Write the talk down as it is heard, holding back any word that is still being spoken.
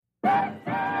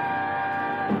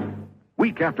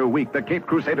Week after week, the Cape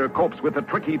Crusader copes with the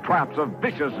tricky traps of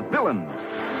vicious villains.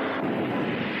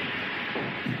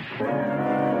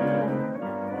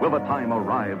 Will the time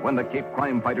arrive when the Cape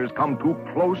crime fighters come too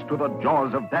close to the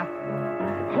jaws of death?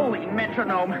 Holy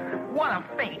metronome, what a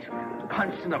fate!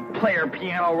 Punched in the player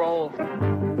piano rolls.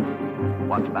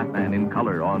 Watch Batman in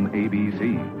color on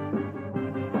ABC.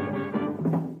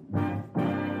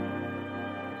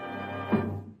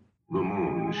 The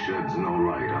moon sheds no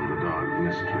light on the dark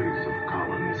mysteries of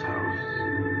Collins House.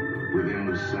 Within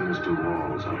the sinister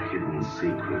walls are hidden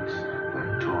secrets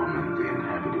that torment the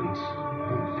inhabitants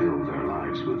and fill their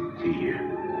lives with fear.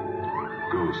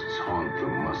 Ghosts haunt the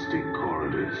musty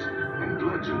corridors, and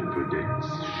legend predicts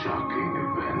shocking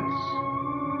events.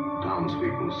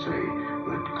 Townspeople say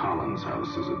that Collins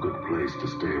House is a good place to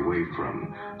stay away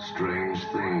from. Strange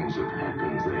things have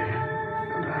happened there,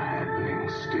 and are happening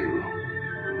still.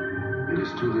 It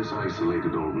is to this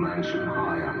isolated old mansion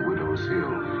high on Widow's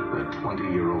Hill that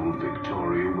 20-year-old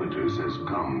Victoria Winters has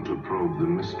come to probe the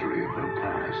mystery of her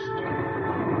past.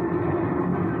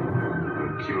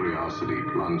 Her curiosity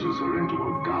plunges her into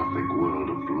a gothic world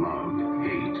of love,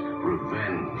 hate,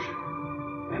 revenge,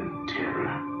 and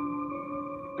terror.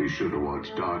 Be sure to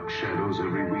watch Dark Shadows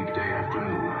every weekday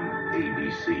afternoon on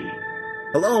ABC.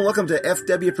 Hello and welcome to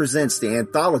FW Presents, the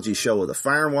anthology show of the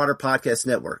Fire and Water Podcast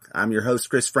Network. I'm your host,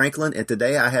 Chris Franklin, and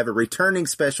today I have a returning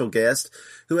special guest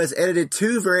who has edited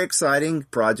two very exciting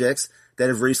projects that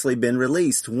have recently been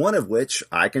released, one of which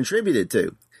I contributed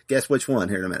to. Guess which one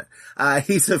here in a minute.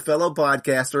 He's a fellow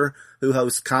podcaster who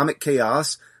hosts Comic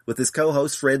Chaos with his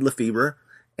co-host Fred Lefebvre,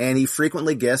 and he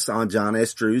frequently guests on John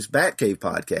S. Drew's Batcave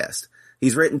podcast.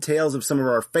 He's written tales of some of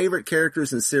our favorite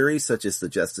characters in series such as the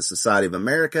Justice Society of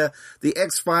America, the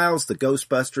X-Files, the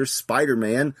Ghostbusters,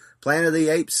 Spider-Man, Planet of the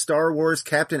Apes, Star Wars,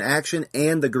 Captain Action,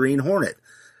 and the Green Hornet.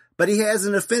 But he has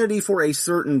an affinity for a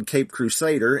certain Cape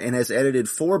Crusader and has edited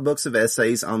 4 books of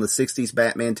essays on the 60s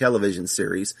Batman television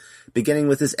series, beginning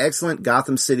with his excellent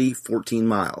Gotham City 14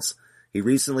 Miles. He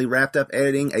recently wrapped up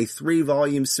editing a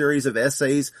 3-volume series of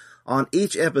essays on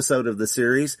each episode of the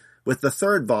series, with the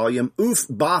 3rd volume, Oof,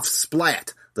 Boff,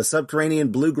 Splat, the Subterranean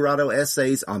Blue Grotto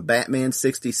essays on Batman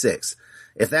 66.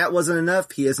 If that wasn't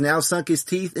enough, he has now sunk his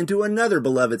teeth into another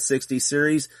beloved 60s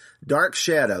series, Dark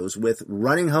Shadows, with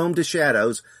Running Home to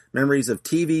Shadows, memories of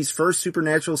TV's first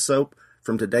supernatural soap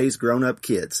from today's grown-up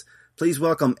kids. Please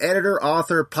welcome editor,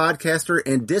 author, podcaster,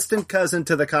 and distant cousin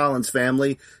to the Collins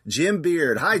family, Jim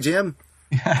Beard. Hi, Jim.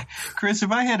 Yeah, Chris,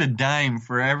 if I had a dime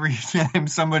for every time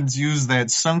someone's used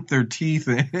that sunk their teeth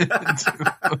into.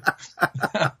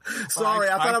 Sorry,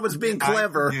 I thought I was being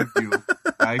clever.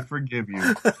 I forgive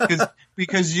you.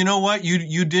 Because you know what?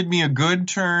 You did me a good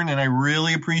turn, and I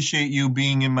really appreciate you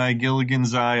being in my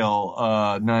Gilligan's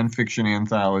Isle nonfiction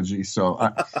anthology.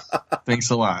 So thanks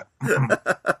a lot.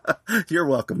 You're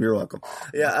welcome. You're welcome.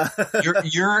 Yeah.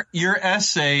 your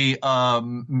essay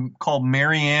called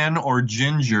Marianne or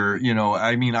Ginger, you know,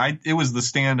 I mean, it was the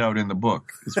standout in the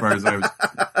book as far as I was.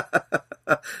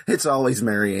 It's always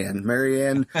Marianne.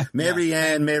 Yeah.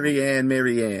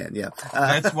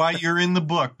 That's why you're in the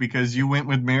book, because you went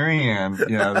with Marianne.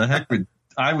 Yeah, the heck with.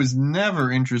 I was never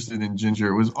interested in Ginger.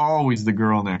 It was always the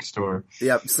girl next door.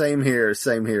 Yep, same here.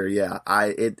 Yeah,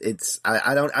 I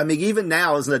mean, even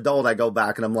now as an adult, I go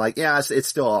back and I'm like, yeah, it's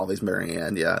still always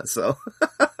Marianne. Yeah, so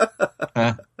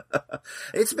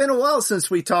it's been a while since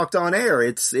we talked on air.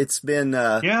 It's been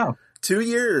 2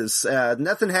 years.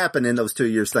 Nothing happened in those 2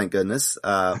 years, thank goodness.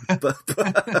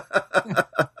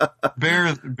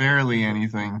 Barely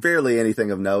anything. Barely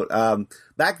anything of note.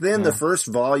 Back then, the first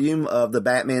volume of the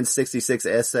Batman 66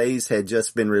 essays had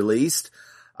just been released.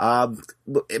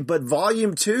 But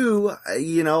volume 2,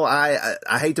 you know, I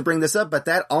hate to bring this up, but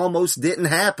that almost didn't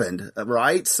happen,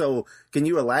 right? So can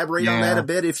you elaborate on that a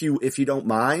bit if you don't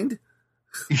mind?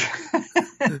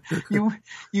 You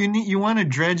want to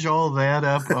dredge all that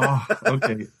up? Oh,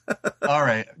 okay. All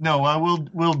right. No,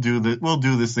 we'll do this. We'll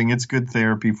do this thing. It's good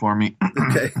therapy for me.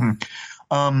 Okay.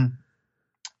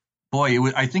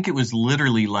 Boy, I think it was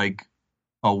literally like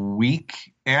a week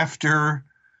after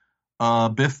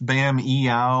Biff Bam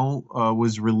Eow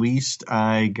was released.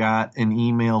 I got an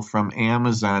email from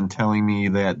Amazon telling me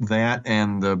that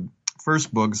and the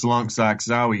first book, Zlonk Zok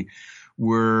Zowie,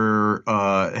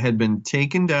 had been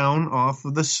taken down off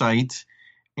of the site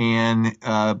and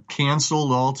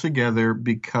canceled altogether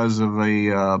because of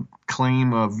a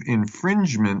claim of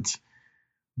infringement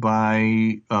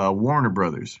by Warner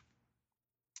Brothers.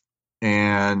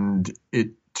 And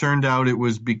it turned out it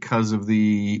was because of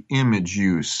the image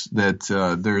use that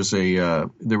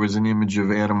there was an image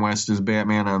of Adam West as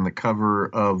Batman on the cover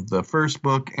of the first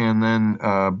book, and then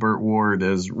Burt Ward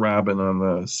as Robin on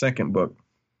the second book.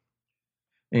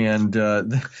 And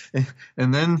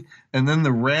then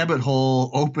the rabbit hole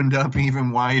opened up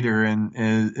even wider,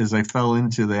 and as I fell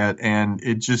into that, and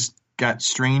it just got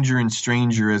stranger and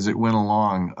stranger as it went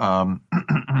along.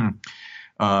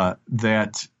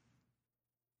 That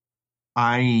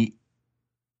I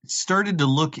started to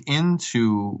look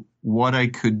into what I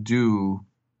could do.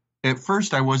 At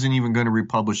first, I wasn't even going to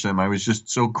republish them. I was just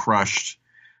so crushed.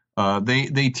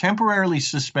 They temporarily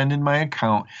suspended my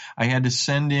account. I had to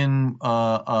send in,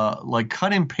 like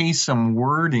cut and paste some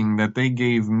wording that they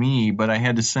gave me, but I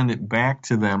had to send it back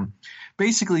to them,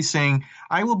 basically saying,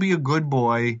 I will be a good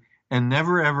boy and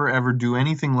never, ever, ever do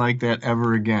anything like that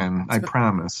ever again. I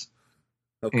promise.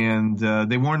 Okay. And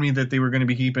they warned me that they were going to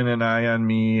be keeping an eye on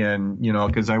me, and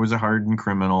because I was a hardened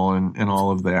criminal and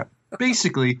all of that.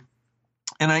 Basically,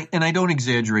 and I don't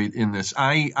exaggerate in this.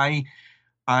 I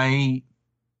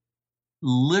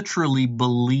literally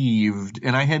believed,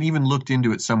 and I had even looked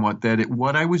into it somewhat, that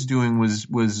what I was doing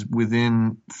was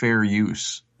within fair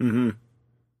use. Mm-hmm.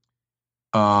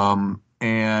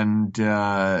 And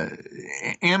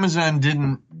Amazon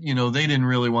didn't, they didn't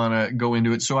really want to go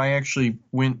into it. So I actually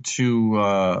went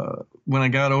to, when I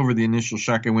got over the initial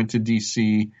shock, I went to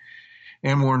DC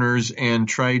and Warner's and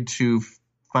tried to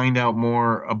find out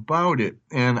more about it.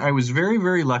 And I was very,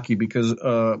 very lucky because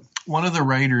one of the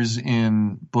writers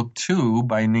in book 2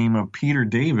 by name of Peter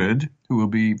David, who will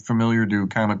be familiar to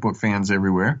comic book fans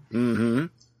everywhere, mm-hmm.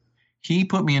 He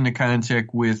put me into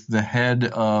contact with the head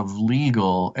of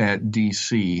legal at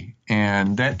DC,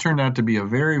 and that turned out to be a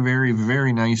very, very,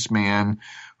 very nice man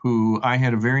who I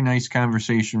had a very nice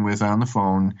conversation with on the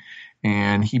phone,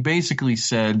 and he basically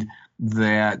said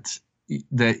that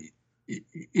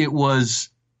it was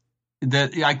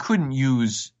that I couldn't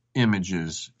use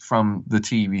images from the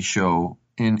TV show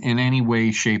in any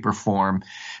way, shape, or form,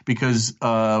 because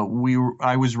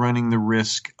I was running the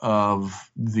risk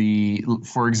of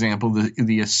for example,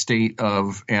 the estate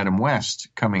of Adam West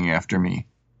coming after me.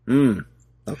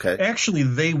 Okay. Actually,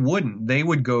 they wouldn't. They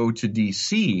would go to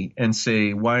DC and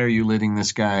say, "Why are you letting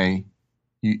this guy,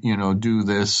 do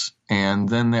this?" And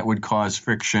then that would cause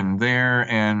friction there,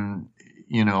 and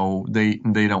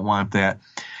they don't want that.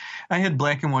 I had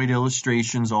black and white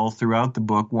illustrations all throughout the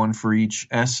book, one for each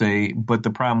essay. But the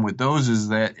problem with those is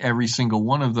that every single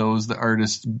one of those, the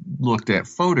artist looked at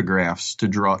photographs to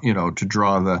draw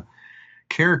the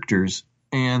characters.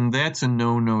 And that's a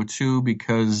no-no too,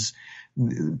 because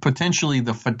potentially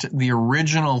the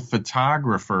original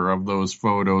photographer of those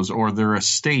photos or their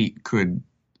estate could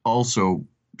also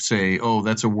say, oh,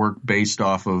 that's a work based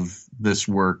off of this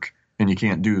work, and you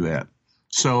can't do that.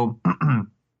 So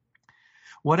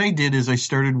what I did is I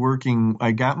started working.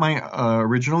 I got my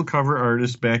original cover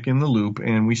artist back in the loop,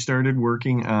 and we started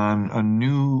working on a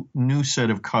new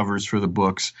set of covers for the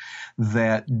books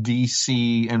that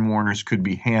DC and Warner's could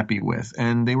be happy with.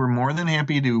 And they were more than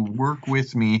happy to work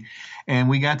with me. And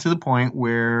we got to the point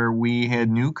where we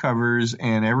had new covers,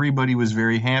 and everybody was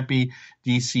very happy.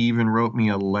 DC even wrote me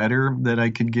a letter that I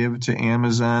could give to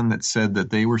Amazon that said that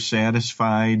they were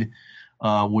satisfied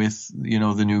with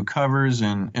the new covers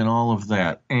and all of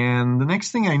that. And the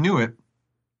next thing I knew it,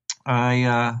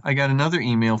 I got another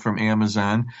email from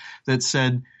Amazon that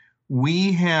said,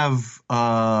 we have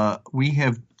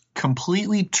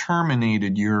completely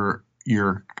terminated your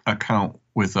account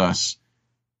with us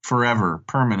forever,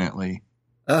 permanently.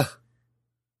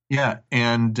 Yeah,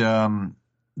 and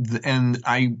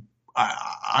I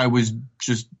was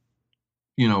just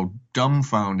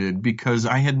dumbfounded because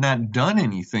I had not done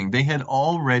anything. They had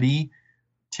already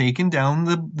taken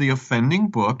down the offending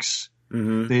books.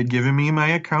 Mm-hmm. They had given me my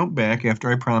account back after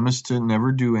I promised to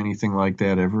never do anything like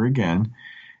that ever again.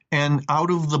 And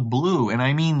out of the blue, and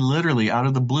I mean literally out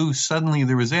of the blue, suddenly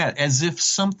there was that, as if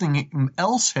something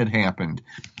else had happened.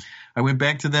 I went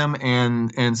back to them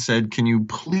and said, can you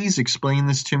please explain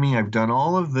this to me? I've done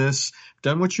all of this,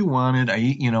 done what you wanted.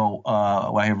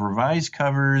 I have revised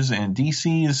covers, and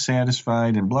DC is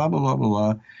satisfied, and blah, blah, blah, blah,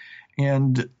 blah.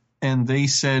 And they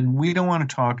said, we don't want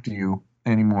to talk to you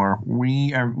anymore.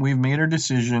 We've made our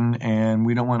decision, and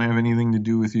we don't want to have anything to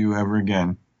do with you ever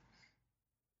again.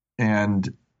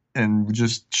 And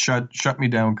just shut me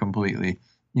down completely.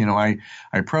 I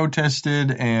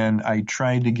protested, and I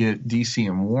tried to get DC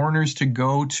and Warner's to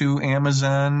go to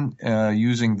Amazon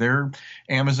using their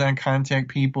Amazon contact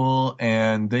people,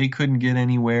 and they couldn't get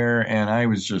anywhere. And I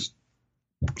was just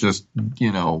just,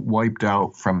 wiped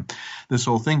out from this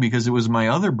whole thing, because it was my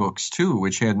other books too,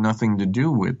 which had nothing to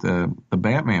do with the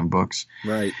Batman books.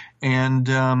 Right. And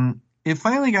it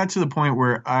finally got to the point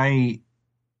where I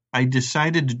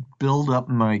decided to build up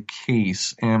my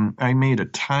case, and I made a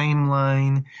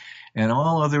timeline and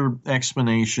all other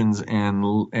explanations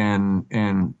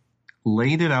and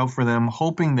laid it out for them,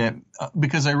 hoping that,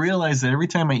 because I realized that every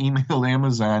time I emailed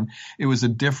Amazon, it was a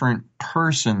different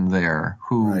person there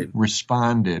who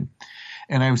responded.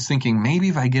 And I was thinking, maybe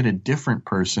if I get a different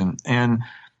person. And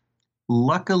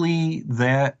luckily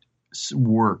that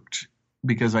worked,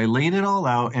 because I laid it all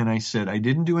out and I said, I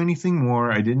didn't do anything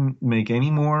more. I didn't make any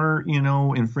more,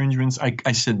 infringements.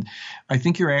 I said, I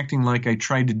think you're acting like I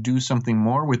tried to do something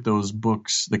more with those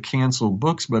books, the canceled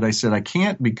books, but I said, I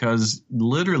can't, because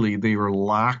literally they were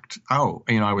locked out.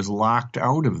 I was locked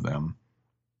out of them.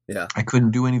 Yeah. I couldn't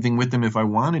do anything with them if I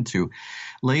wanted to.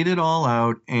 Laid it all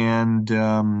out. And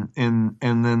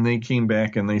then they came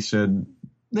back and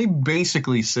they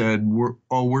basically said,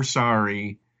 we're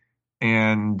sorry.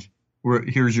 And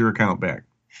here's your account back.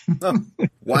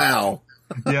 Wow.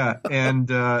 Yeah.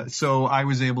 And so I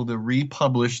was able to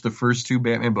republish the first two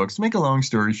Batman books. To make a long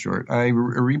story short, I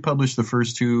republished the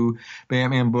first two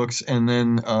Batman books and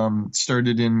then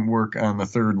started in work on the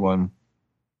third one.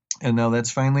 And now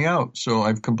that's finally out. So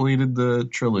I've completed the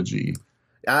trilogy.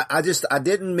 I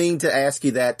didn't mean to ask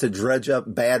you that to dredge up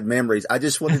bad memories. I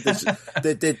just wanted to,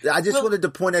 wanted to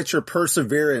point at your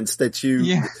perseverance that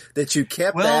you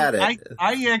kept at it.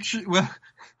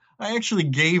 I actually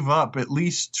gave up at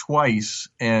least twice,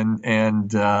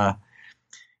 the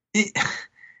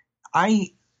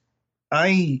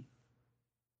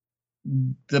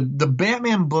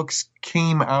Batman books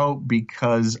came out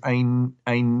because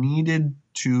I needed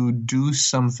to do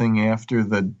something after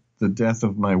the death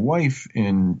of my wife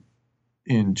in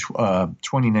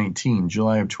 2019,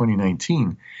 July of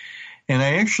 2019. And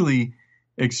I actually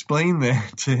explained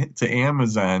that to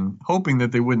Amazon, hoping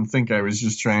that they wouldn't think I was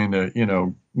just trying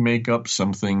to, make up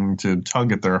something to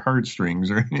tug at their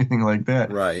heartstrings or anything like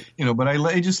that. Right. But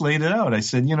I just laid it out. I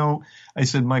said,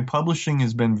 my publishing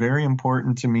has been very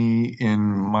important to me in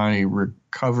my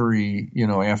recovery,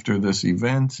 after this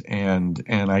event. And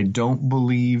I don't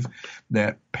believe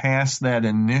that past that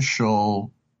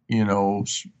initial,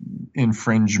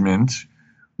 infringement,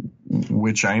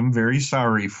 which I'm very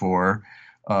sorry for,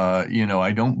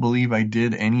 I don't believe I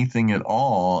did anything at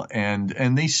all.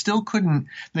 And they still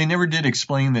they never did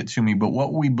explain that to me. But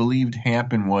what we believed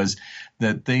happened was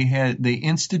that they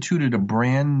instituted a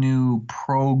brand new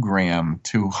program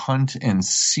to hunt and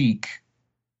seek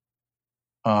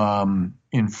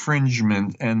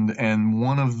infringement. And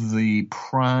one of the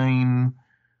prime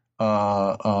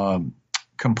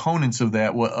components of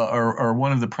that, or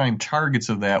one of the prime targets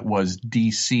of that, was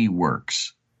DC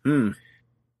Works.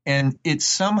 And it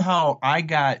somehow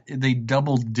they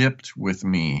double dipped with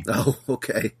me. Oh,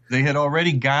 okay. They had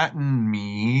already gotten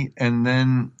me, and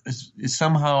then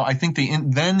somehow I think they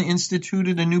then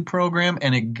instituted a new program,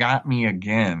 and it got me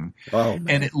again. Oh, man.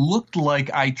 And it looked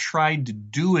like I tried to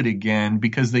do it again,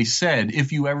 because they said,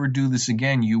 if you ever do this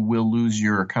again, you will lose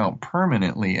your account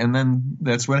permanently. And then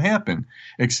that's what happened,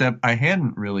 except I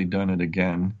hadn't really done it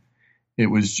again. It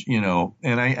was,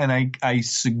 and I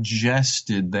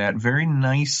suggested that very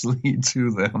nicely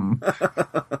to them,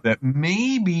 that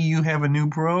maybe you have a new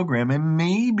program and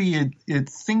maybe it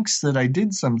thinks that I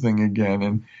did something again.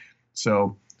 And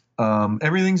so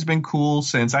everything's been cool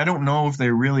since. I don't know if they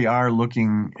really are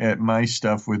looking at my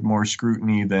stuff with more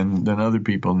scrutiny than other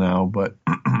people now, but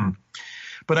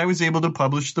but I was able to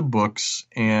publish the books,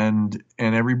 and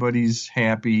everybody's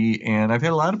happy. And I've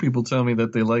had a lot of people tell me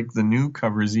that they like the new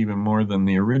covers even more than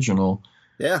the original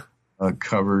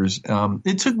covers.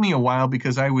 It took me a while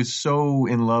because I was so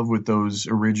in love with those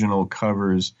original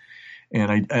covers,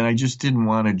 and I just didn't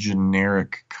want a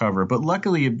generic cover. But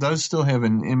luckily, it does still have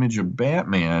an image of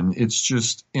Batman. It's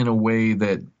just in a way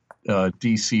that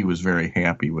DC was very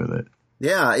happy with it.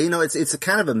 Yeah, it's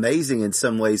kind of amazing in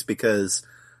some ways, because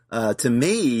to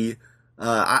me,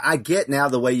 I get now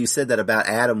the way you said that about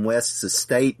Adam West's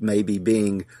estate maybe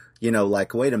being,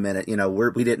 like, wait a minute,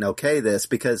 we didn't okay this,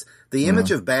 because the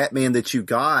image of Batman that you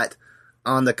got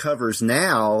on the covers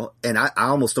now, and I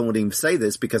almost don't want to even say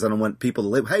this because I don't want people to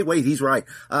live, hey, wait, he's right.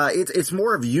 It's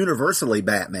more of universally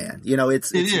Batman.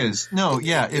 It is. No,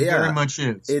 yeah, it very much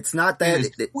is. It's not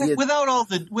that without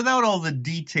all the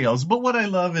details. But what I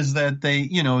love is that they,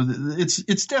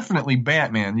 it's definitely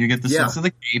Batman. You get the sense of the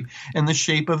cape and the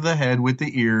shape of the head with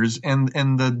the ears and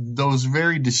those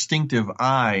very distinctive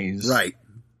eyes. Right.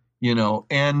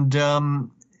 And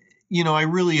I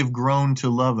really have grown to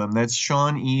love them. That's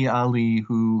Sean E. Ali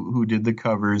who did the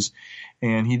covers,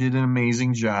 and he did an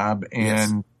amazing job.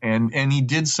 And and he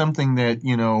did something that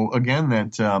again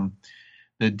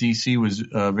that DC was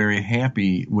very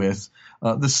happy with.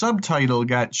 The subtitle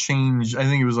got changed. I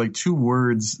think it was like 2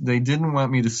 words. They didn't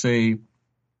want me to say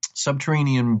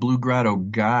Subterranean Blue Grotto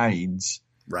Guides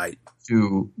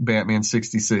to Batman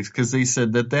 66 because they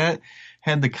said that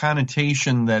had the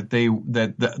connotation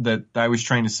that I was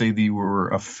trying to say they were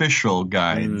official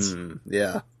guides.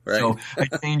 Yeah, right. So I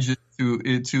changed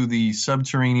it to the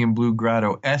Subterranean Blue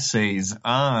Grotto Essays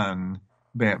on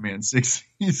Batman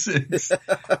 66,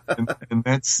 and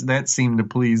that seemed to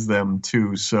please them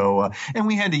too. So, and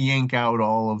we had to yank out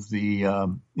all of the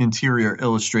interior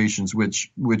illustrations,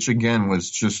 which again was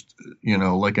just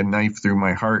like a knife through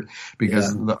my heart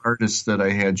because the artists that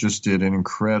I had just did an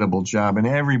incredible job, and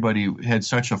everybody had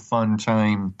such a fun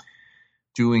time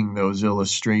doing those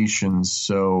illustrations.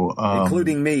 So,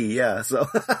 including me, yeah. So,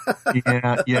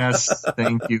 yes,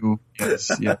 thank you. Yes,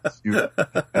 you.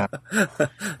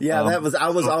 Yeah, I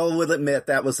will admit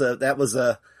that was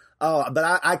a. Oh,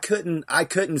 but I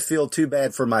couldn't feel too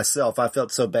bad for myself. I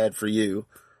felt so bad for you.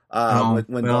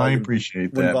 I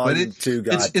appreciate that. But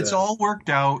it's all worked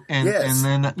out, and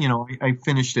then I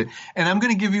finished it. And I'm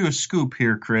going to give you a scoop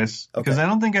here, Chris, because I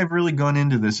don't think I've really gone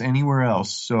into this anywhere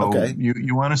else. So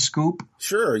you want a scoop?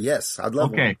 Sure. Yes, I'd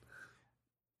love one.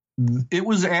 It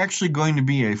was actually going to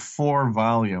be a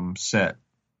 4-volume set.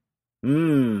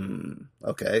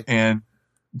 Okay. And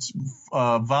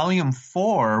volume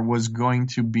 4 was going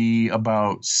to be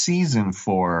about season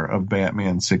 4 of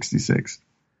Batman 66.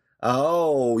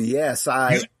 Oh, yes.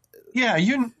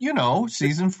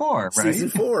 Season 4, right? Season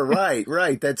 4,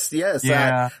 right. That's, yes.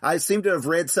 Yeah. I seem to have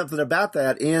read something about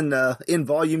that in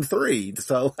volume 3.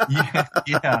 So.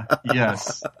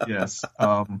 Yes.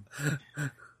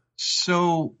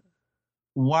 So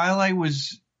while I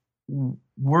was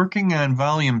working on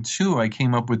volume 2, I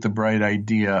came up with the bright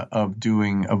idea of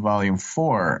doing a volume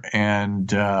 4,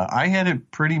 and I had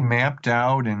it pretty mapped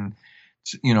out and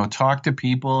talked to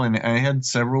people, and I had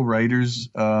several writers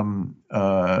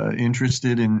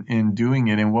interested in doing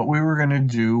it. And what we were going to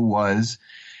do was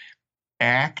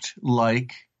act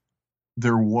like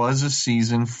there was a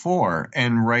season 4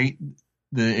 and write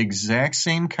the exact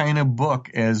same kind of book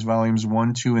as volumes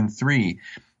 1, 2, and 3,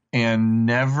 and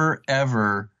never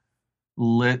ever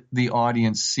let the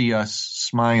audience see us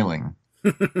smiling.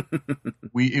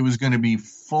 It was going to be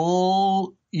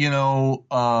full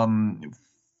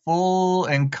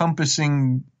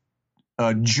encompassing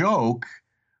joke,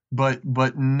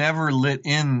 but never lit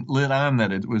on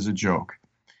that it was a joke.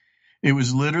 It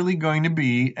was literally going to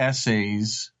be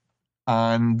essays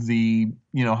on the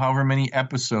however many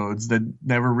episodes that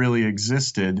never really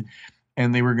existed,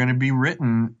 and they were going to be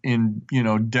written in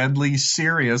deadly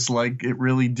serious, like it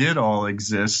really did all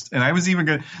exist. And they was even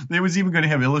going to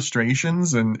have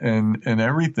illustrations and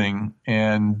everything,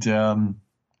 and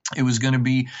it was going to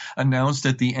be announced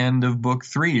at the end of book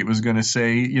 3. It was going to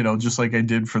say, just like I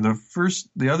did for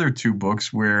the other 2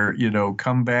 books, where,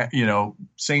 come back,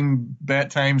 same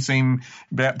bat time, same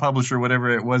bat publisher, whatever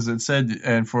it was that said,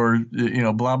 and for,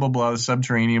 blah, blah, blah, the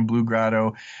Subterranean Blue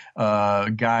Grotto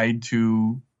guide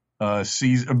to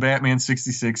Batman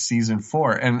 66 season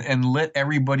 4, and let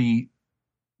everybody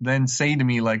then say to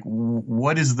me, like,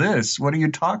 what is this? What are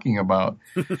you talking about?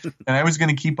 And I was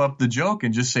going to keep up the joke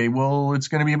and just say, well, it's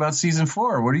going to be about season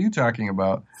 4. What are you talking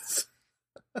about?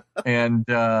 And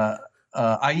I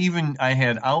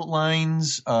had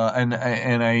outlines, and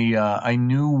I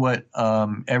knew what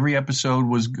every episode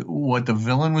was, what the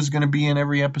villain was going to be in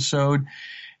every episode.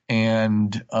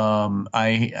 And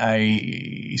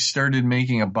I started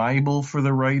making a Bible for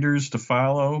the writers to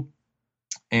follow,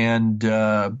 and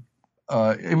I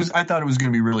thought it was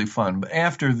going to be really fun. But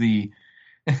after the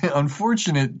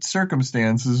unfortunate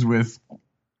circumstances with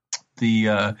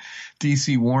the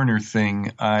DC Warner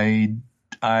thing, I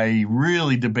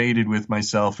really debated with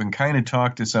myself and kind of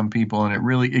talked to some people,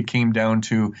 and it came down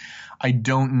to, I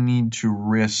don't need to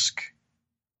risk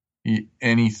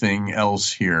anything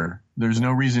else here. There's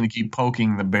no reason to keep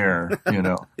poking the bear,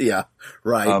 Yeah,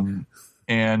 right.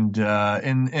 And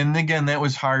again, that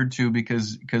was hard too,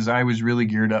 because I was really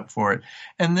geared up for it.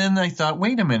 And then I thought,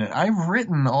 wait a minute, I've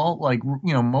written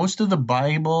most of the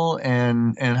Bible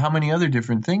and how many other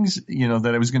different things,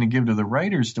 that I was going to give to the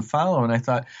writers to follow. And I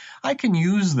thought, I can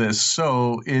use this.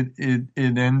 So it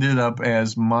ended up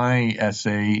as my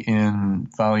essay in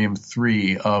volume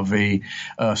 3 of a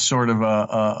sort of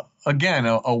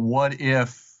a what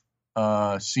if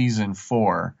season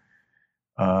 4.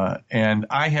 And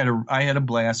I had a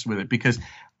blast with it, because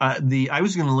I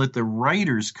was going to let the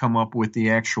writers come up with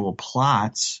the actual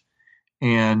plots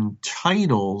and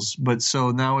titles, but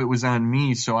so now it was on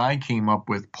me. So I came up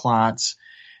with plots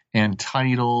and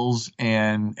titles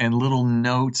and little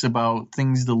notes about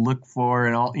things to look for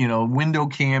and all, window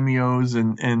cameos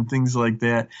and things like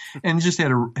that. And just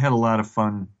had a lot of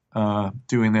fun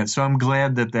doing that. So I'm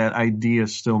glad that idea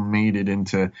still made it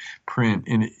into print.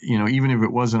 And, even if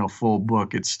it wasn't a full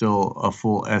book, it's still a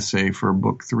full essay for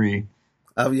book 3.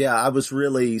 Oh yeah, I was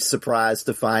really surprised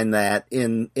to find that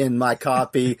in my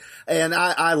copy, and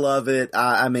I love it.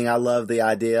 I mean, I love the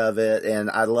idea of it,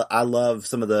 and I love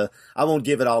some of the. I won't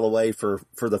give it all away for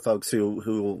the folks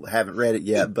who haven't read it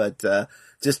yet, but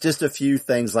just a few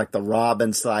things like the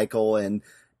Robin cycle and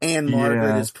Anne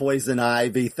Margaret is Poison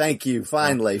Ivy. Thank you.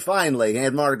 Finally,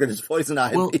 Anne Margaret is Poison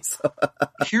Ivy. Well,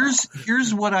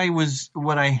 here's what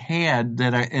I had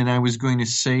that I was going to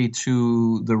say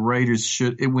to the writers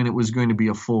when it was going to be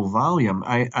a full volume.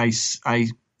 I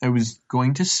was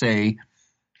going to say,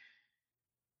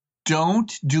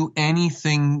 don't do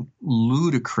anything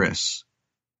ludicrous,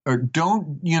 or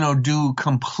don't do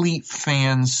complete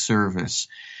fan service.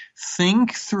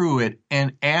 Think through it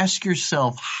and ask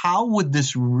yourself, how would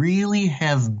this really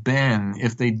have been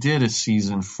if they did a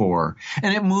season 4?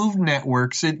 And it moved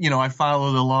networks. I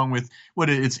followed along with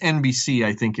it's NBC,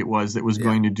 I think it was, that was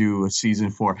going to do a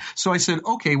season 4. So I said,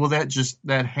 okay, well,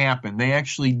 that happened. They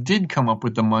actually did come up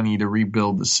with the money to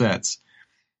rebuild the sets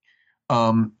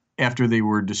after they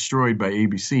were destroyed by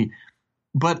ABC.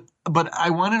 But I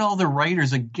wanted all the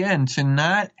writers, again, to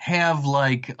not have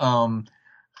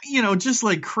just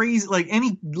like crazy, like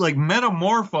any, like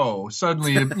Metamorpho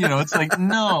suddenly, it's like,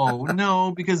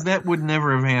 no, because that would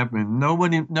never have happened.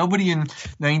 Nobody in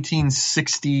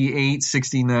 1968,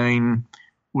 69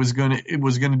 was going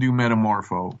to do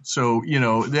Metamorpho. So,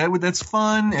 that's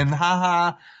fun and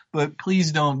haha, but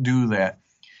please don't do that.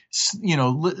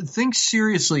 Think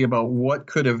seriously about what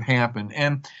could have happened.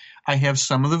 And I have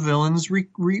some of the villains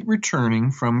returning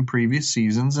from previous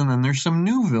seasons, and then there's some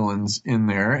new villains in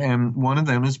there, and one of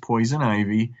them is Poison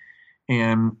Ivy,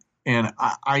 and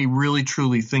I really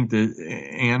truly think that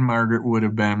Anne Margaret would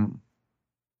have been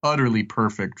utterly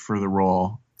perfect for the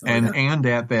role, and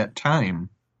at that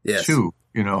time too,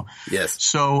 Yes.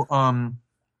 So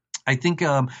I think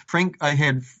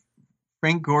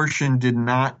Frank Gorshin did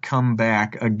not come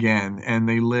back again, and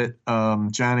they let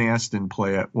John Astin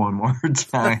play it one more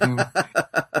time.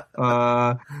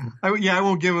 I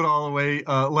won't give it all away.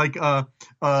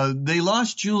 They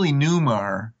lost Julie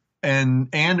Newmar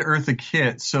and Eartha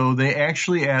Kitt, so they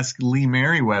actually asked Lee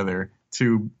Merriweather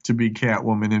to be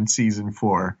Catwoman in season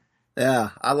 4. Yeah,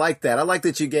 I like that. I like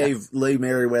that you gave Lee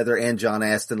Merriweather and John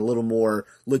Astin a little more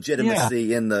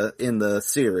legitimacy in the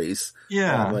series.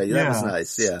 Yeah, that was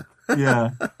nice. Yeah. Yeah.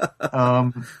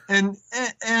 And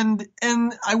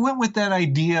I went with that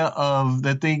idea of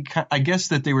that I guess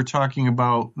that they were talking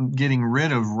about getting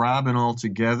rid of Robin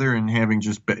altogether and having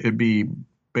just it be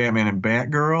Batman and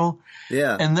Batgirl.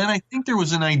 Yeah. And then I think there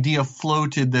was an idea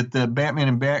floated that the Batman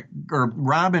and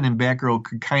Robin and Batgirl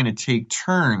could kind of take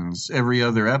turns every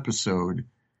other episode.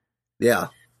 Yeah.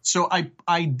 So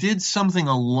I did something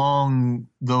along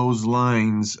those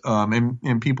lines,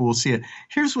 and people will see it.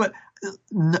 Here's what.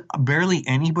 Barely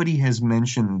anybody has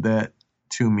mentioned that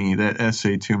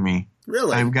essay to me.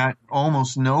 Really? I've got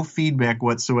almost no feedback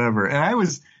whatsoever. And I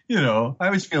was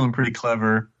feeling pretty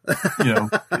clever,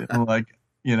 I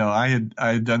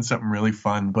had done something really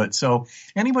fun. But so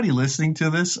anybody listening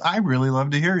to this, I really love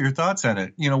to hear your thoughts on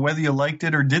it. Whether you liked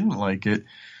it or didn't like it.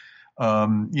 Let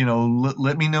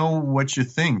me know what you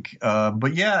think.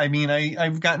 But yeah, I mean,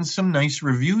 I've gotten some nice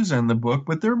reviews on the book,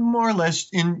 but they're more or less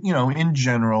in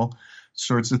general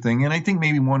sorts of thing. And I think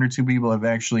maybe one or two people have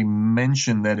actually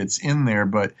mentioned that it's in there,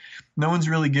 but no one's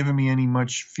really given me any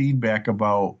much feedback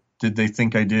about, did they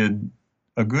think I did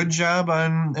a good job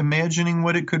on imagining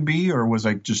what it could be, or was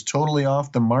I just totally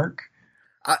off the mark?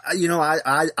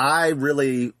 I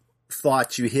really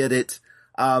thought you hit it.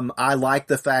 I like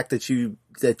the fact that you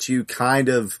kind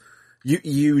of,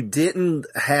 you didn't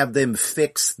have them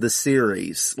fix the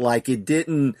series. Like they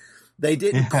didn't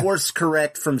course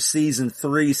correct from season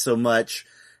 3 so much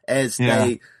as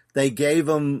they gave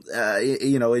them,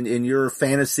 in your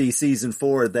fantasy season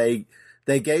 4, they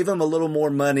gave them a little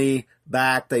more money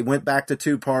back. They went back to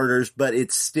 2-parters, but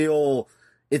it's still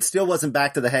it still wasn't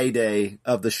back to the heyday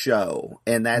of the show,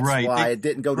 and that's why it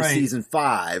didn't go to season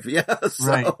 5. Yeah, so.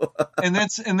 Right. And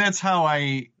that's how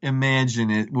I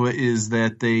imagine it, is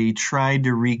that they tried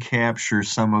to recapture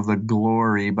some of the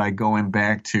glory by going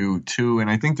back to 2, and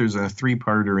I think there's a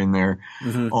 3-parter in there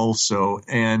also.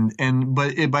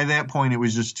 But by that point, it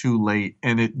was just too late,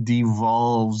 and it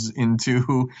devolves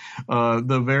into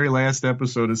the very last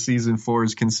episode of season 4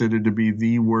 is considered to be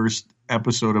the worst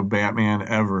episode of Batman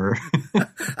ever.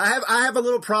 I have a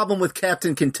little problem with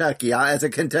Captain Kentucky. As a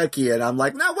Kentuckian, I'm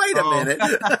like, no, wait a minute.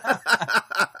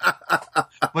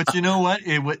 But you know what?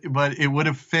 It would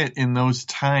have fit in those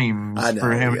times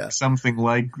for having something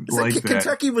like that.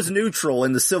 Kentucky was neutral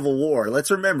in the Civil War.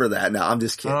 Let's remember that. No, I'm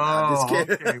just kidding.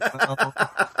 Okay, well.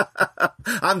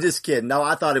 I'm just kidding. No,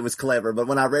 I thought it was clever, but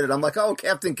when I read it, I'm like, oh,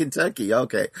 Captain Kentucky.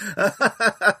 Okay.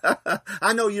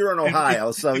 I know you're in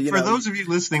Ohio, so you know. For those of you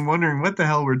listening, wondering what the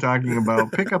hell we're talking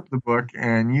about, pick up the book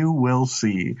and you will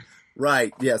see.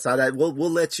 Right. Yes. We'll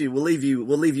leave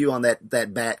you on that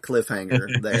bat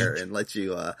cliffhanger there and let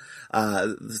you,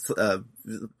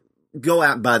 go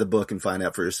out and buy the book and find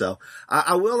out for yourself.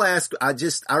 I will ask,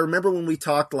 I remember when we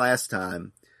talked last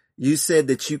time, you said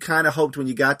that you kind of hoped when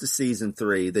you got to season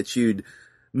 3 that you'd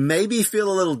maybe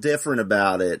feel a little different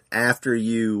about it after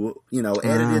you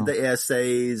edited the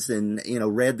essays and,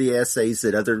 read the essays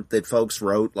that folks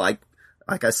wrote. Like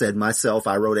I said, myself,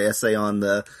 I wrote an essay on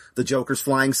the Joker's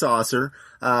flying saucer.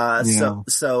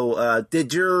 So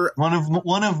did your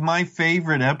one of my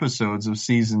favorite episodes of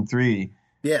season 3?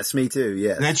 Yes, me too.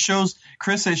 Yes. That shows,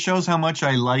 Chris, it shows how much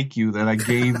I like you that I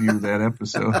gave you that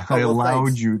episode. I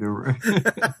allowed you to.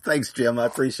 Thanks, Jim. I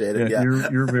appreciate it. Yeah.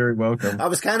 You're very welcome. I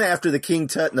was kind of after the King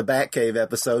Tut and the Batcave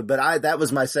episode, but that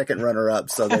was my second runner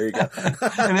up. So there you go.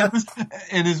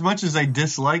 and as much as I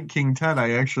dislike King Tut,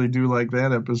 I actually do like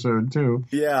that episode too.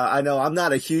 Yeah, I know. I'm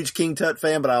not a huge King Tut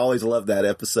fan, but I always loved that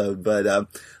episode.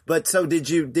 But so did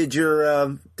you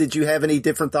have any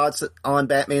different thoughts on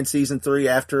Batman season 3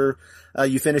 after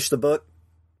you finished the book?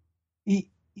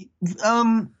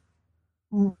 No,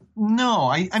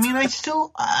 I mean, I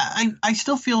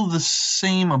still feel the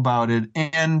same about it.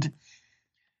 And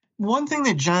one thing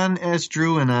that John S.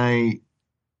 Drew and I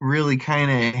really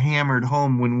kind of hammered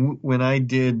home when I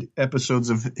did episodes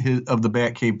of the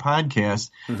Batcave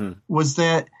podcast was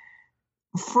that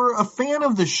for a fan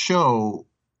of the show,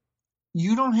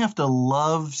 you don't have to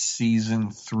love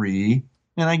season 3.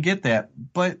 And I get that,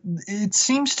 but it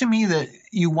seems to me that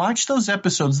you watch those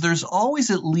episodes, there's always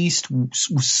at least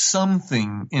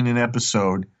something in an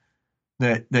episode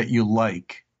that you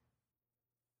like.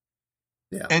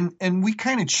 Yeah. And we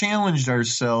kind of challenged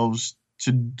ourselves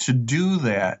to do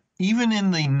that. Even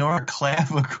in the Nora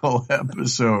Clavicle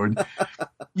episode,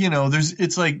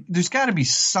 there's got to be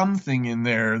something in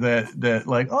there that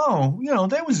like, oh,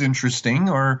 that was interesting,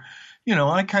 or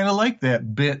I kind of like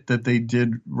that bit that they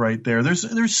did right there.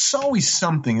 There's always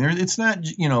something there. It's not,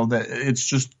 that it's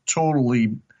just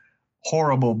totally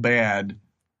horrible bad,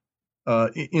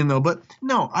 but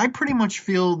no, I pretty much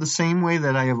feel the same way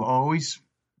that I have always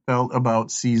felt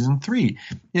about season 3.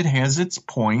 It has its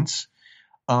points.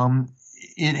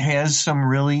 It has some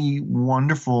really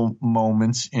wonderful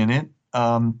moments in it.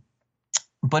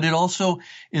 But it also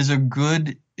is a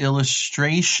good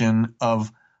illustration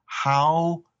of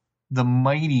how the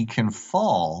mighty can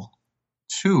fall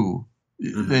too.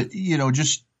 That,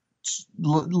 just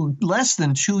less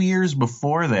than 2 years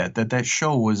before that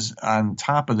show was on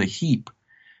top of the heap,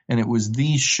 and it was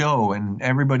the show, and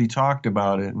everybody talked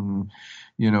about it, and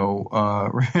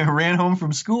ran home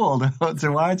from school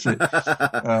to watch it.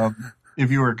 If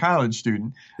you were a college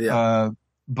student. Yeah.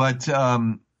 But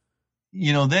that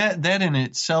in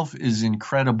itself is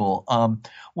incredible.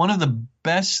 One of the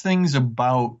best things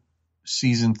about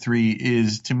season 3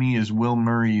 is Will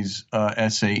Murray's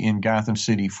essay in Gotham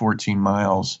City, 14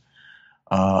 Miles,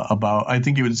 about, I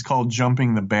think it was called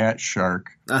Jumping the Bat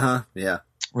Shark. Yeah.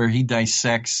 Where he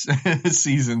dissects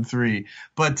season 3.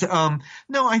 But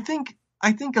no, I think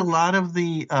a lot of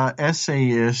the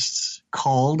essayists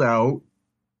called out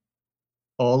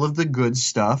all of the good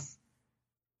stuff,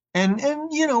 and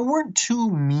weren't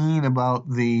too mean about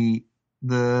the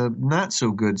not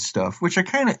so good stuff, which I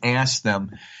kind of asked them.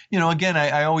 Again,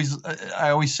 I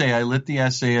always say I let the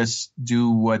essayists do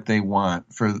what they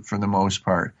want for the most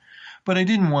part, but I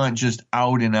didn't want just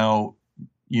out and out,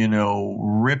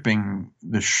 ripping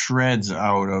the shreds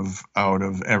out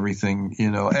of everything.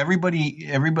 Everybody,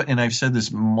 and I've said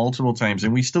this multiple times,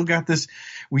 and we still got this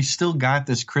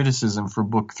criticism for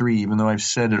book 3, even though I've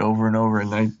said it over and over,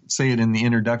 and I say it in the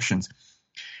introductions.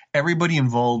 Everybody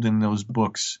involved in those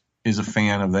books is a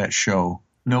fan of that show.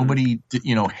 Nobody,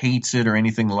 hates it or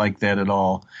anything like that at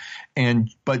all.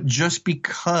 But just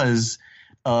because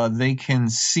they can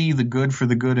see the good for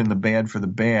the good and the bad for the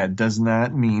bad does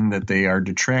not mean that they are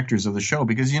detractors of the show.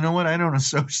 Because you know what? I don't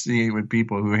associate with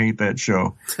people who hate that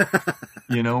show.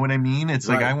 You know what I mean? It's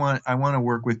like I want to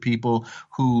work with people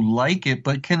who like it,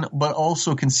 but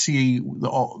also can see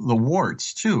the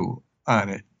warts too on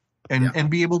it, and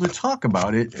be able to talk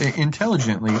about it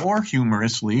intelligently or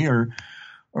humorously or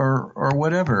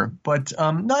whatever. But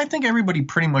no, I think everybody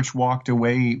pretty much walked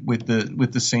away with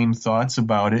the same thoughts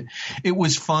about it. It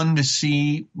was fun to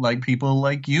see people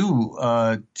like you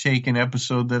take an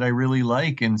episode that I really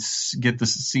like and get to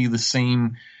see the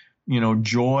same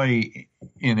joy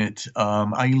in it.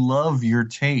 I love your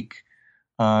take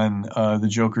on the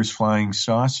Joker's flying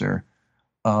saucer,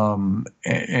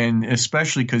 and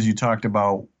especially because you talked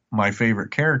about my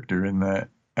favorite character in that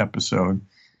episode.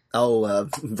 Oh,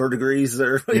 verdigris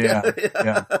or yeah.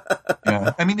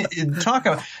 I mean, talk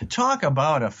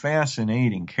about a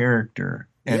fascinating character,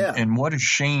 and what a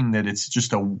shame that it's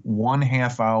just a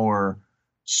 1.5 hour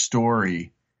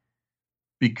story,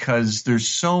 because there's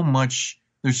so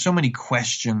many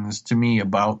questions to me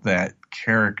about that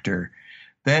character,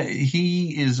 that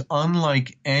he is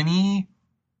unlike any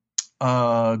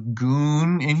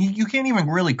goon, and you can't even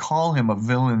really call him a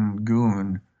villain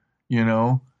goon,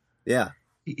 Yeah.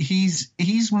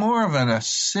 He's more of an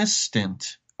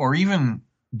assistant, or even,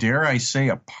 dare I say,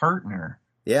 a partner.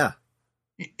 Yeah.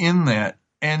 In that,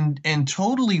 and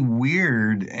totally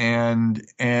weird, but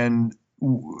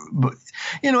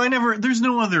there's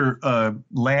no other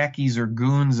lackeys or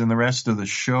goons in the rest of the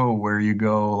show where you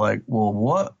go like, well,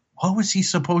 what was he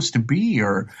supposed to be,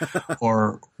 or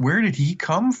where did he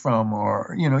come from,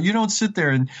 or you don't sit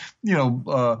there and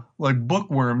like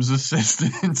Bookworm's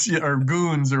assistants or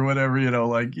goons or whatever,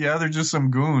 they're just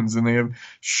some goons and they have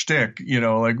shtick,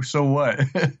 so what?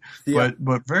 Yeah.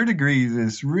 But Verdigris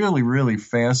is really, really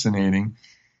fascinating.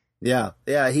 Yeah,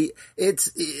 that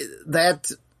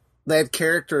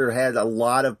character had a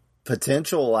lot of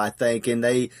potential, I think, and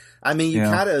you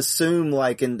kind of assume,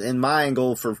 like in my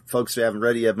angle, for folks who haven't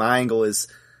read it yet, my angle is,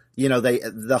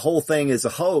 the whole thing is a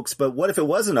hoax, but what if it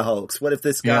wasn't a hoax? What if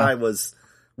this guy was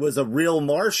a real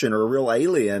Martian or a real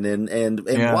alien, and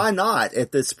why not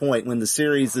at this point when the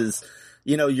series is,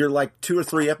 you're like 2 or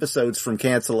 3 episodes from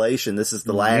cancellation. This is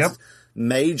the last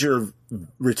major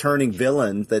returning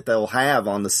villain that they'll have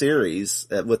on the series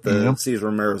with the Cesar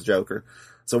Romero's Joker.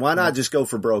 So why not just go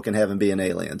for broke and have him be an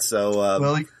alien? So,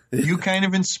 well, you kind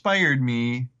of inspired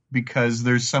me, because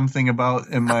there's something about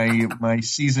in my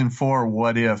season 4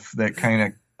 What If that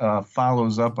kind of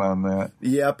follows up on that.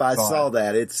 Yep, I saw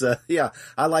that. It's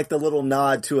I like the little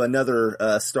nod to another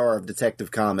star of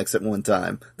Detective Comics at one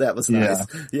time. That was nice.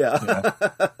 Yeah.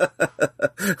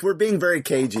 We're being very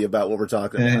cagey about what we're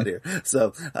talking about here.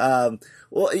 So,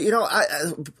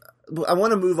 I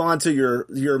want to move on to your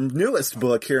newest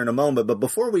book here in a moment, but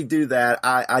before we do that,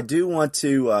 I do want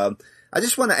to, I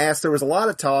just want to ask, there was a lot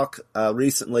of talk,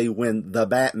 recently when The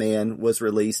Batman was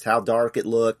released, how dark it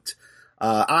looked.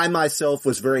 I myself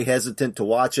was very hesitant to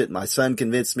watch it. My son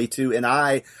convinced me to, and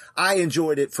I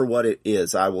enjoyed it for what it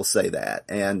is. I will say that.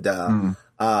 And,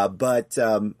 but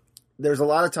there's a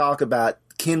lot of talk about,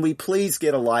 can we please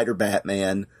get a lighter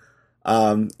Batman,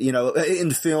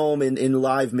 in film, in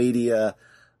live media?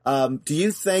 Do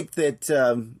you think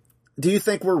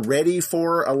we're ready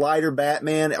for a lighter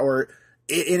Batman, and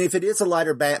if it is a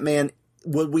lighter Batman,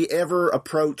 would we ever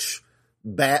approach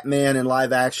Batman in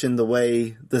live action the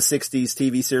way the 60s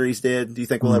TV series did? Do you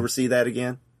think we'll ever see that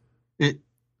again?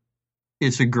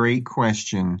 It's a great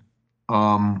question.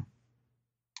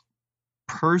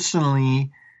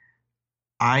 Personally,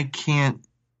 I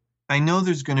know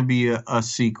there's going to be a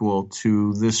sequel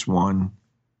to this one.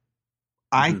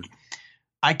 I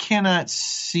cannot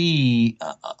see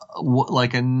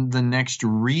the next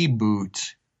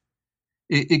reboot.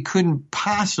 It couldn't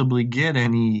possibly get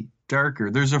any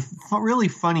darker. There's a really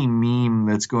funny meme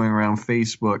that's going around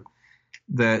Facebook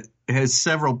that has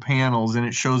several panels, and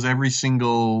it shows every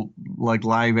single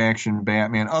live action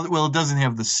Batman. Well, it doesn't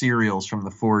have the serials from the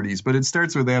 40s, but it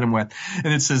starts with Adam West, and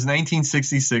it says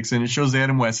 1966, and it shows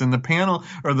Adam West, and the panel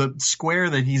or the square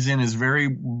that he's in is very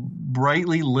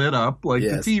brightly lit up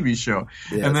the TV show.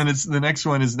 Yes. And then the next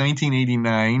one is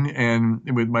 1989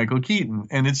 and with Michael Keaton,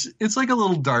 and it's like a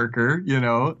little darker,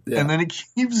 and then it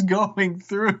keeps going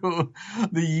through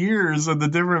the years of the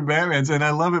different Batmans, and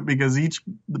I love it because each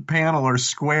panel or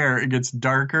square, it gets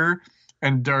darker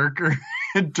and darker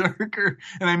and darker.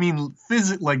 And I mean,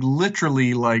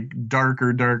 literally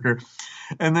darker.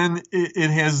 And then it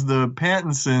has the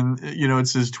Pattinson, it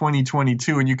says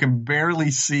 2022 and you can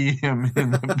barely see him.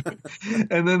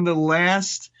 And then the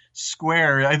last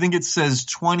square, I think it says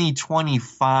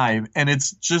 2025 and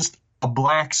it's just a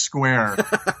black square.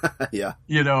 Yeah.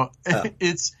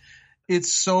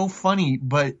 It's so funny,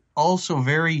 but also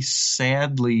very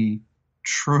sadly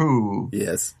true.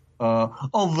 Yes.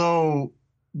 Although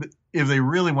if they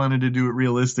really wanted to do it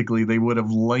realistically, they would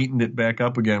have lightened it back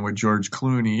up again with George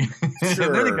Clooney. Sure.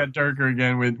 And then it got darker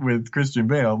again with Christian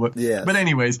Bale. But yes. But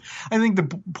anyways, I think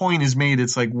the point is made.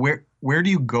 It's like, where do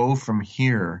you go from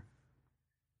here?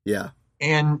 Yeah.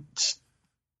 And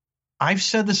I've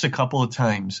said this a couple of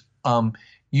times.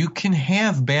 You can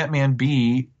have Batman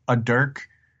be a dark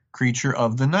creature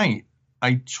of the night.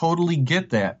 I totally get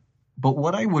that. But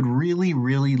what I would really,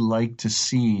 really like to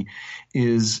see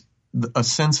is a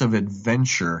sense of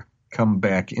adventure come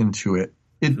back into it.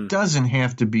 It doesn't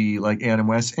have to be like Adam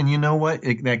West. And you know what?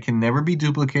 That can never be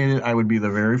duplicated. I would be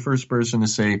the very first person to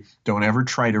say, don't ever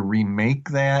try to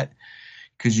remake that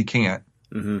because you can't.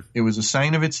 Mm-hmm. It was a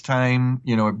sign of its time.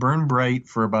 It burned bright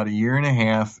for about a year and a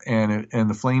half and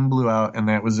the flame blew out and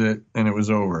that was it. And it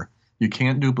was over. You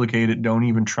can't duplicate it. Don't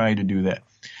even try to do that.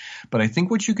 But I think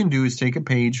what you can do is take a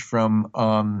page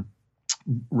from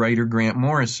writer Grant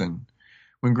Morrison.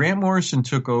 When Grant Morrison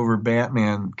took over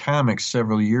Batman comics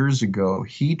several years ago,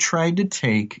 he tried to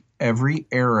take every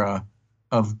era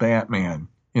of Batman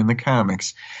in the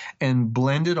comics and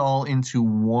blend it all into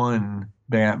one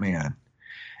Batman.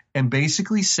 And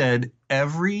basically said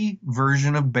every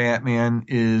version of Batman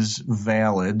is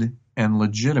valid and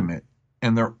legitimate.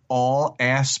 And they're all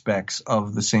aspects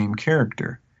of the same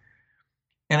character.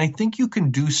 And I think you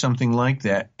can do something like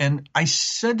that. And I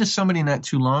said to somebody not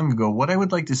too long ago, what I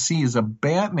would like to see is a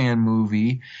Batman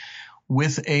movie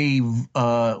with a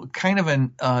kind of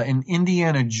an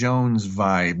Indiana Jones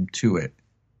vibe to it.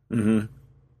 Mm-hmm.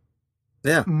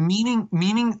 Yeah.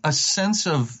 Meaning a sense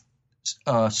of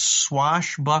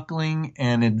swashbuckling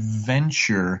and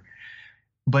adventure,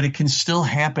 but it can still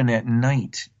happen at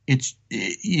night. It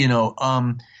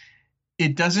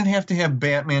doesn't have to have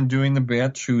Batman doing the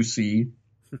Bat-Tusi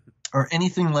or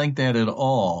anything like that at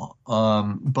all.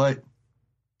 But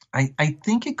I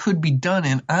think it could be done.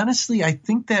 And honestly, I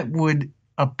think that would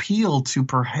appeal to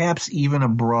perhaps even a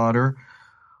broader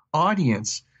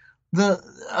audience. The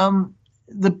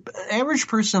average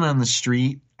person on the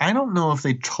street, I don't know if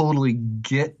they totally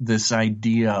get this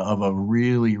idea of a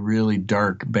really, really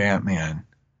dark Batman.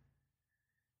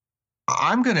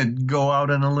 I'm going to go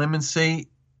out on a limb and say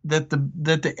that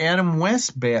the Adam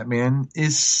West Batman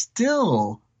is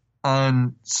still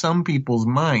on some people's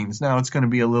minds. Now it's going to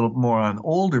be a little more on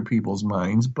older people's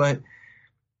minds, but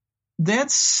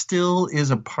that still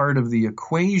is a part of the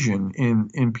equation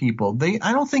in people.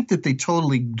 I don't think that they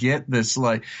totally get this.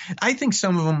 Like, I think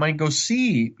some of them might go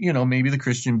see, maybe the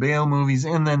Christian Bale movies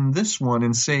and then this one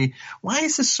and say, why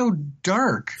is this so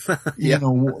dark? Yeah.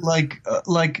 Like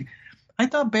I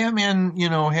thought Batman,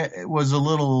 was a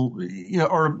little,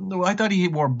 or I thought he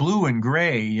wore blue and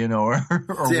gray, or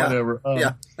yeah. whatever.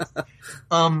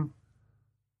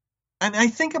 And I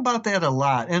think about that a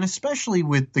lot, and especially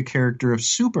with the character of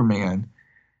Superman.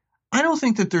 I don't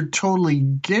think that they're totally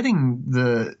getting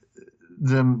the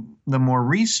more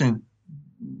recent,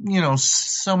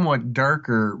 somewhat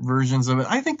darker versions of it.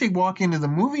 I think they walk into the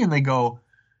movie and they go,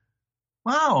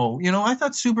 wow, I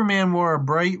thought Superman wore a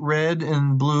bright red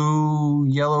and blue,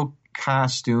 yellow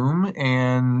costume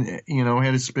and,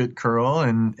 had a spit curl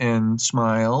and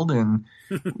smiled and,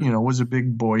 was a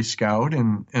big Boy Scout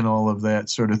and all of that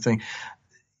sort of thing.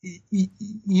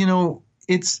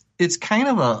 It's kind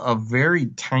of a very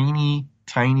tiny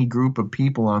group of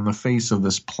people on the face of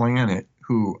this planet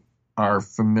who are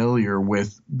familiar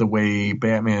with the way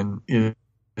Batman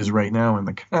is right now in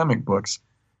the comic books.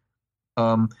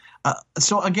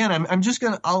 So again, I'm just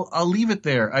I'll leave it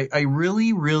there. I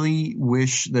really, really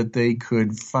wish that they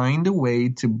could find a way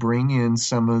to bring in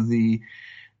some of the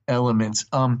elements.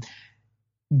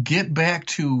 Get back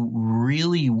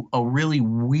to a really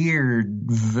weird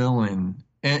villain,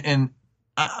 and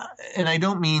I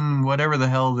don't mean whatever the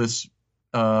hell this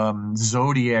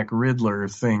Zodiac Riddler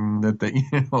thing that they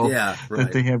that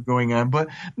they have going on, but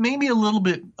maybe a little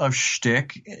bit of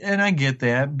shtick, and I get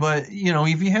that. But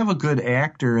if you have a good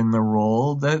actor in the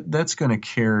role, that's going to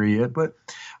carry it. But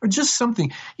or just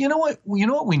something. You know what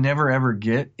we never ever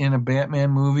get in a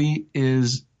Batman movie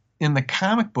is in the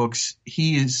comic books.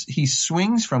 He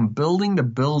swings from building to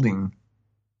building,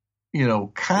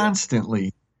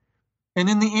 constantly, and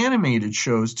in the animated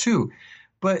shows too.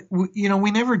 But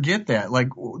we never get that. Like,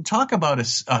 talk about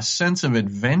a sense of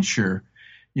adventure.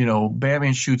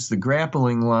 Batman shoots the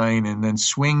grappling line and then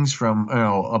swings from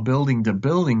a building to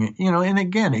building. And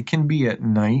again, it can be at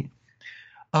night.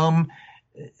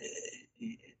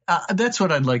 That's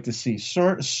what I'd like to see.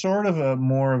 Sort of a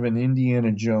more of an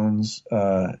Indiana Jones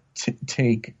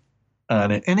take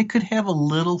on it, and it could have a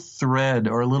little thread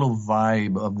or a little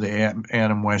vibe of the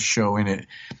Adam West show in it.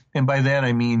 And by that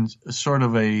I mean sort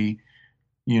of a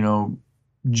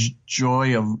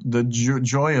joy of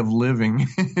living,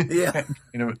 yeah,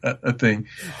 a thing.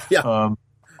 Yeah.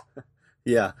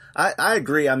 Yeah, I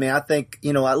agree. I mean, I think,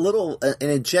 an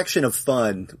injection of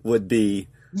fun would be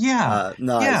nice,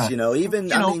 yeah.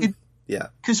 Yeah.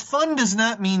 Because fun does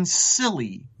not mean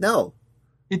silly. No.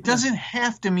 It doesn't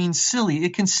have to mean silly.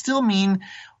 It can still mean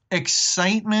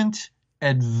excitement,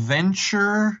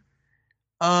 adventure.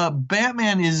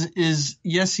 Batman is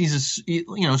yes, he's a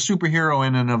superhero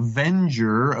and an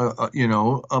avenger,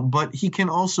 but he can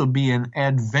also be an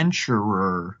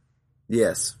adventurer.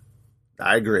 Yes,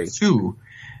 I agree too.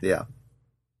 Yeah,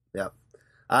 yeah,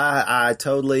 I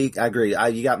totally agree.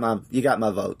 You got my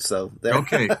vote. So there.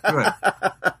 Okay, good.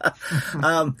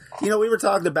 We were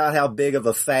talking about how big of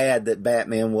a fad that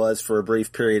Batman was for a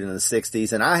brief period in the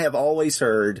 60s, and I have always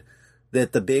heard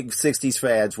that the big 60s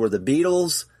fads were the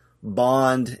Beatles,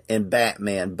 Bond, and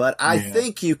Batman, but I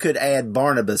think you could add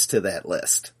Barnabas to that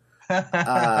list.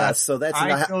 So that's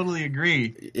I totally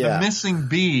agree. Yeah. The missing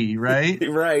bee, right?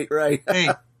 Right.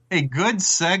 Hey, good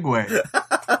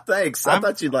segue. Thanks. I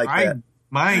thought you'd like that.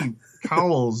 My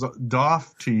cowls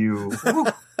doff to you.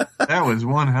 That was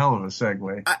one hell of a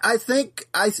segue. I think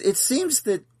it seems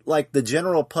that like the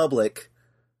general public,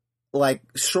 like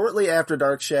shortly after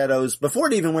Dark Shadows, before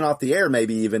it even went off the air,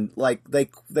 maybe even like they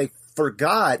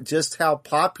forgot just how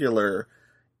popular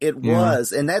it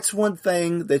was. And that's one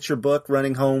thing that your book,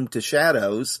 Running Home to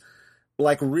Shadows,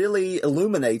 like really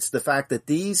illuminates the fact that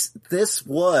this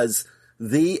was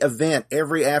the event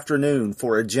every afternoon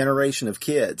for a generation of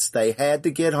kids. They had to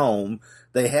get home.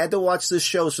 They had to watch this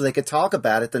show so they could talk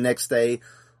about it the next day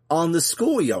on the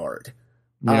schoolyard.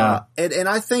 Yeah. And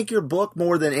I think your book,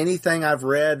 more than anything I've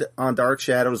read on Dark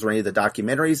Shadows or any of the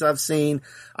documentaries I've seen,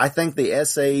 I think the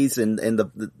essays and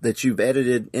that you've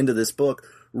edited into this book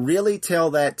really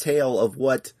tell that tale of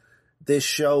what this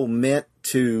show meant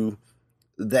to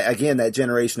that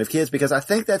generation of kids, because I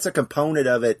think that's a component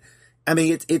of it. I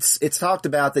mean, it's talked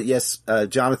about that, yes,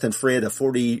 Jonathan Frid, a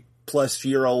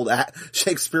 40-plus-year-old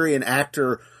Shakespearean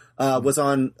actor, was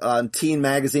on teen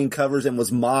magazine covers and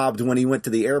was mobbed when he went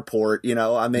to the airport,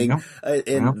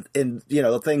 and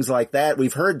things like that.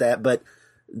 We've heard that, but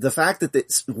the fact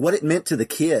that what it meant to the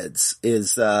kids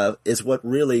is what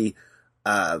really,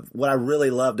 what I really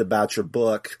loved about your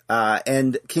book.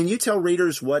 And can you tell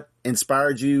readers what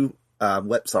inspired you?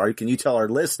 Can you tell our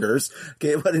listeners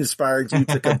what inspired you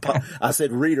to compile? I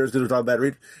said readers because we're talking about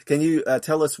readers. Can you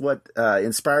tell us what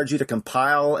inspired you to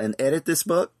compile and edit this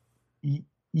book?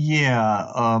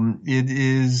 Yeah, it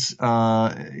is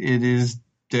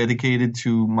dedicated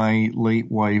to my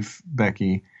late wife,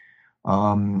 Becky.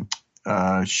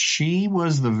 She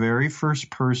was the very first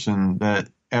person that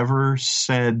ever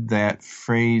said that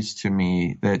phrase to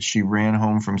me, that she ran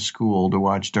home from school to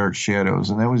watch Dark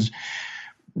Shadows. And that was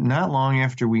not long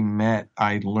after we met.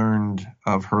 I learned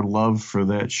of her love for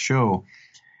that show.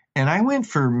 And I went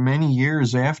for many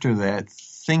years after that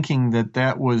thinking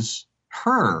that was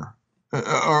her.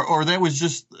 Or that was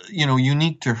just,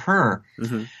 unique to her.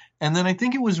 Mm-hmm. And then I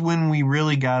think it was when we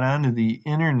really got onto the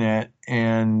internet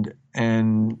and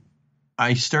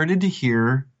I started to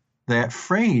hear that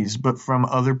phrase, but from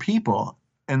other people,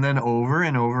 and then over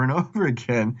and over and over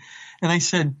again. And I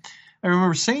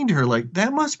remember saying to her, like,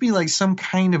 that must be like some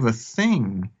kind of a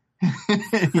thing,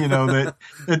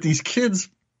 that these kids.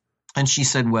 And she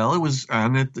said, well, it was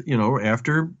on it,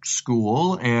 after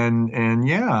school, and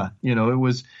yeah,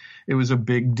 it was a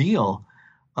big deal.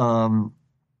 And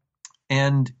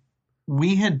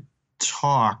we had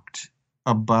talked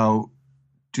about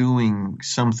doing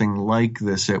something like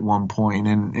this at one point,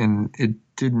 and it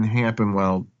didn't happen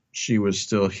while she was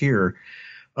still here.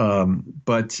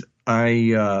 But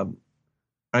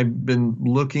I've been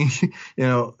looking,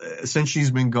 since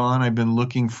she's been gone, I've been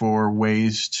looking for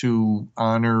ways to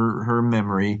honor her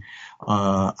memory.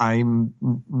 I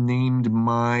named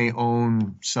my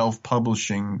own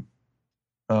self-publishing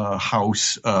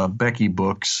house, Becky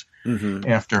Books,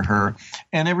 after her.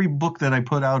 And every book that I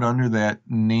put out under that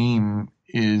name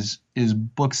is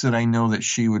books that I know that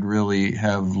she would really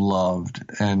have loved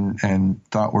and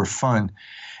thought were fun.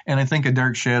 And I think a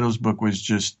Dark Shadows book was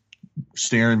just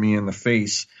staring me in the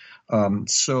face.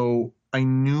 So I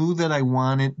knew that I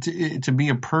wanted to be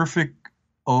a perfect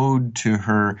ode to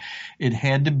her. It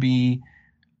had to be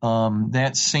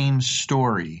that same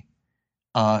story.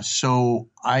 So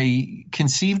I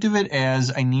conceived of it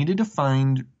as I needed to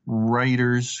find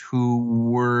writers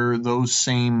who were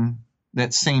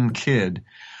that same kid.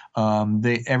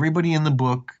 Everybody in the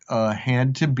book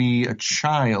had to be a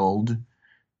child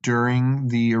during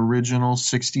the original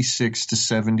 66 to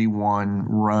 71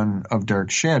 run of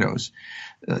Dark Shadows.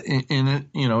 In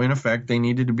effect, they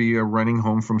needed to be a running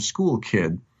home from school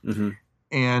kid. Mm-hmm.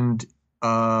 And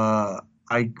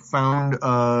I found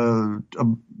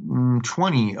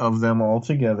 20 of them all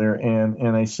together,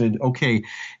 and I said, okay,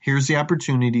 here's the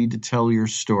opportunity to tell your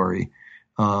story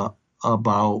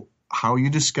about how you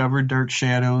discovered Dark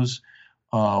Shadows,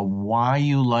 why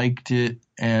you liked it,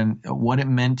 and what it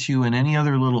meant to you, and any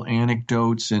other little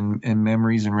anecdotes and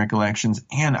memories and recollections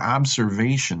and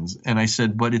observations. And I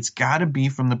said, but it's got to be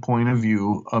from the point of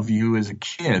view of you as a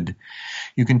kid.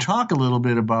 You can talk a little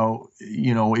bit about,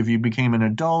 if you became an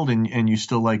adult and you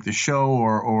still like the show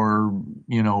or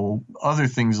other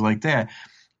things like that.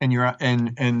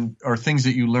 And or things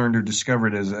that you learned or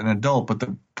discovered as an adult. But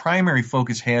the primary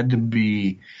focus had to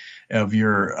be of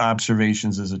your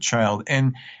observations as a child.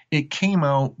 And it came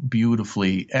out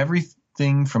beautifully.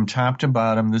 Everything from top to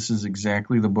bottom, this is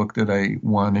exactly the book that I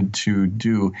wanted to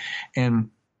do. And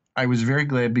I was very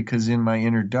glad because in my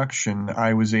introduction,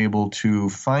 I was able to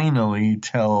finally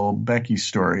tell Becky's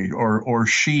story, or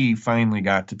she finally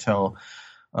got to tell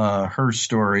her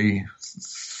story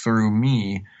through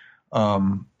me.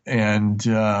 And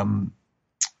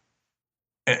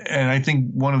I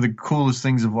think one of the coolest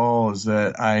things of all is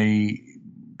that I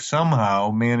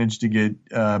somehow managed to get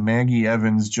Maggie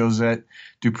Evans, Josette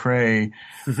Dupre,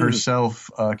 herself,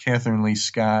 Catherine Lee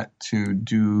Scott, to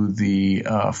do the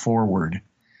foreword.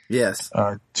 Yes.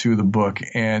 To the book,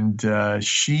 and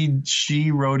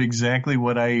she wrote exactly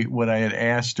what I had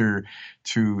asked her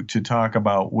to talk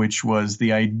about, which was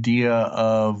the idea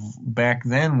of back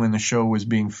then when the show was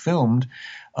being filmed,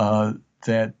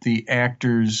 that the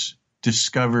actors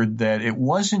discovered that it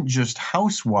wasn't just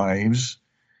housewives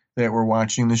that were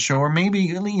watching the show, or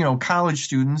maybe college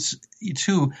students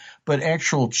too, but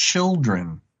actual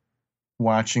children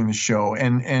watching the show,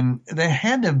 and that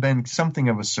had to have been something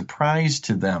of a surprise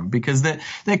to them, because that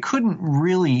couldn't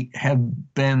really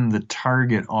have been the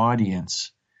target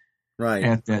audience right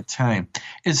at that time.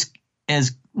 As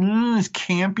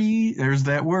campy, there's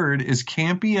that word, as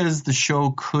campy as the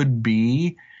show could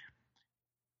be,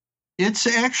 it's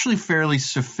actually fairly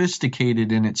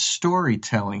sophisticated in its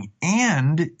storytelling,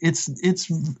 and it's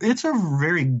a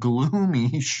very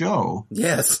gloomy show.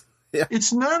 Yes. Yeah.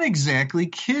 It's not exactly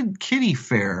kiddie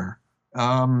fare.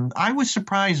 I was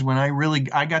surprised when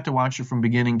I got to watch it from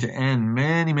beginning to end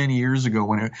many, many years ago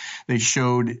when they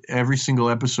showed every single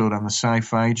episode on the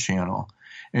Sci-Fi Channel,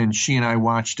 and she and I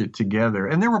watched it together.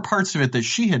 And there were parts of it that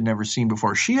she had never seen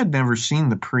before. She had never seen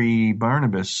the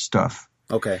pre-Barnabas stuff.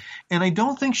 Okay. And I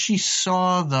don't think she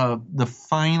saw the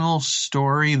final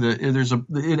story.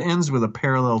 It ends with a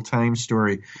parallel time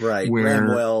story. Right. Where,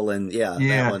 Bramwell and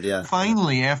that one, yeah.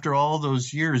 Finally, after all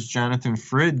those years, Jonathan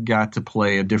Frid got to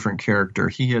play a different character.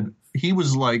 He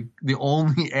was like the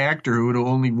only actor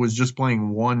who was just playing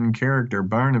one character,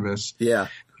 Barnabas. Yeah.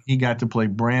 He got to play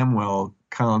Bramwell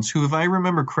Collins, who, if I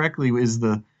remember correctly, is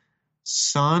the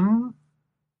son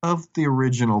of the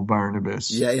original Barnabas.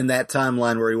 Yeah, in that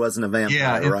timeline where he wasn't a vampire.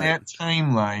 Yeah, in right. that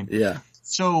timeline. Yeah.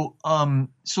 So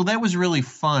that was really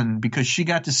fun because she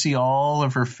got to see all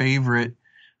of her favorite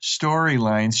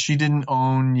storylines. She didn't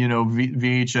own,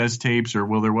 VHS tapes,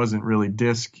 or there wasn't really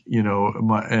disc,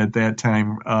 at that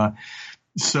time.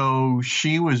 So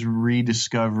she was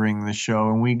rediscovering the show,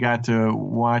 and we got to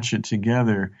watch it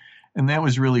together, and that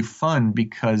was really fun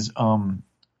because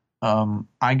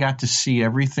I got to see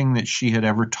everything that she had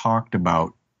ever talked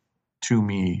about to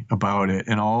me about it,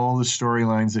 and all the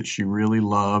storylines that she really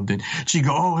loved. And she'd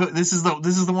go, "Oh, this is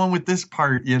the one with this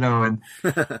part," And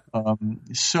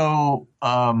so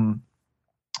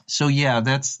yeah,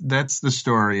 that's the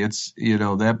story. It's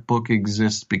that book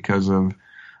exists because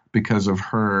of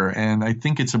her, and I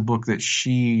think it's a book that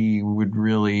she would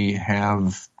really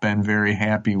have been very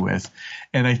happy with,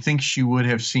 and I think she would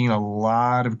have seen a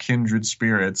lot of kindred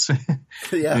spirits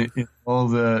yeah. in all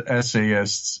the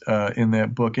essayists in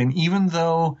that book. And even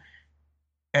though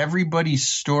everybody's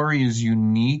story is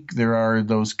unique, there are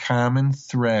those common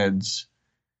threads.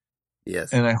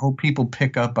 Yes, and I hope people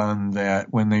pick up on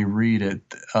that when they read it.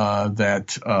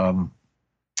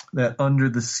 That under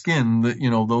the skin, that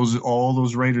all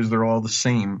those writers, they're all the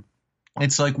same.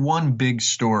 It's like one big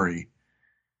story.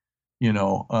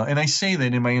 And I say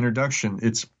that in my introduction.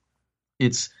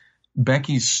 It's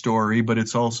Becky's story, but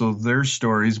it's also their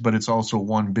stories, but it's also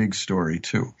one big story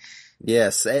too.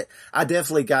 Yes, I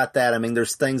definitely got that. I mean,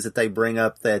 there's things that they bring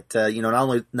up that,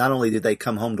 not only did they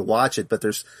come home to watch it, but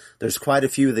there's quite a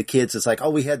few of the kids. It's like,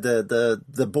 oh, we had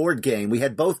the board game. We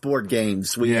had both board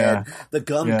games. We had the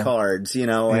gum cards, and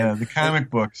the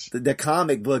comic books. The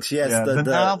comic books, yes. Yeah, the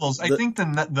novels. I think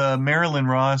the Marilyn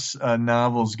Ross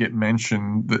novels get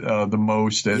mentioned the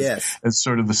most as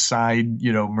sort of the side,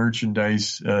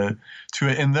 merchandise to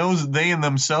it. And they in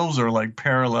themselves are like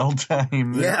parallel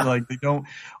time. Yeah. Like they don't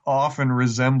often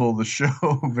resemble the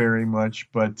show very much,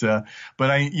 but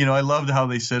I loved how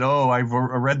they said, "Oh, I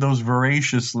read those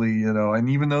voraciously," and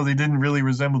even though they didn't really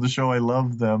resemble the show, I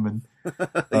loved them, and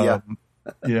and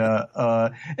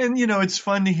it's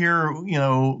fun to hear,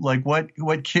 like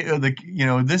what kid,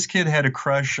 this kid had a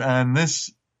crush on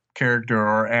this character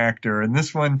or actor, and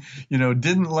this one,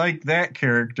 didn't like that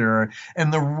character,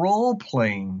 and the role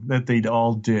playing that they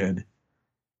all did.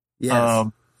 Yes.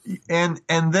 And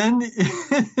then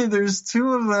there's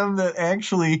two of them that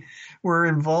actually were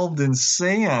involved in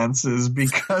seances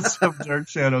because of Dark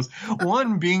Shadows.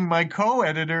 One being my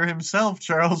co-editor himself,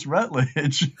 Charles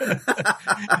Rutledge. And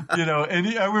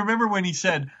I remember when he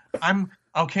said, I'm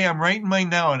writing mine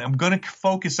now and I'm going to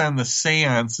focus on the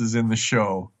seances in the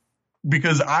show.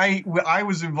 Because I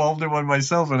was involved in one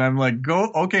myself, and I'm like, go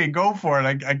for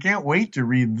it. I can't wait to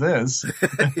read this.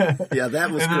 Yeah, that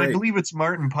was and great. I believe it's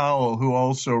Martin Powell who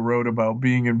also wrote about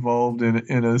being involved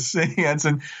in a seance.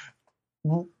 And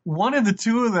one of the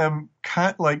two of them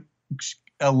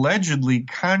allegedly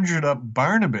conjured up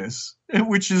Barnabas,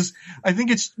 which is, I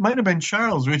think it might have been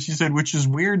Charles, which he said, which is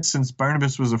weird since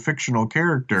Barnabas was a fictional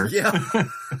character. Yeah.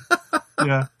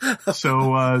 Yeah.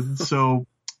 So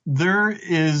there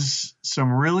is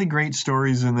some really great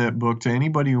stories in that book to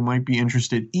anybody who might be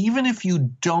interested. Even if you're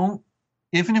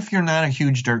not a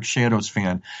huge Dark Shadows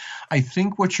fan, I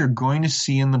think what you're going to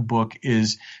see in the book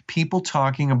is people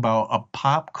talking about a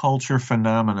pop culture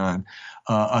phenomenon,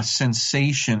 a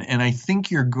sensation. And I think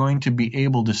you're going to be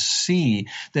able to see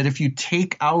that if you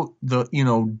take out the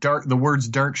words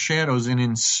Dark Shadows and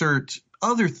insert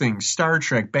other things, Star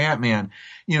Trek, Batman,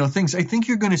 things. I think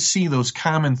you're going to see those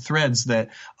common threads that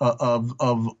of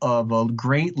a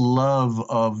great love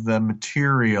of the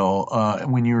material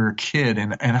when you were a kid,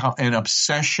 and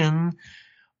obsession,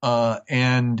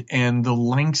 and the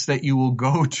lengths that you will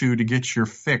go to get your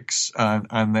fix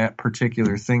on that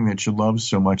particular thing that you love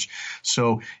so much.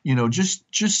 So just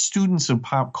students of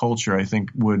pop culture, I think,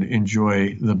 would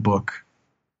enjoy the book.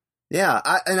 Yeah,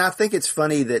 I think it's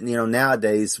funny that,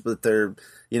 nowadays with their,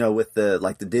 with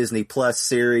the Disney Plus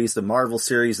series, the Marvel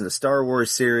series, and the Star Wars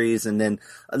series, and then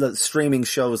the streaming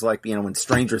shows like, when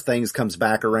Stranger Things comes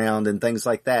back around and things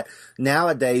like that.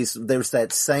 Nowadays, there's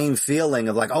that same feeling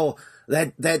of like, oh,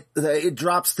 that it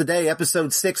drops today.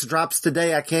 Episode 6 drops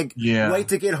today. I can't wait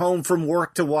to get home from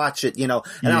work to watch it, and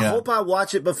I hope I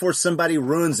watch it before somebody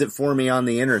ruins it for me on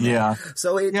the internet. Yeah.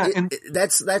 So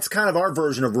that's kind of our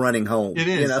version of running home. It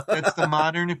is. That's the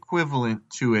modern equivalent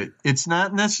to it. It's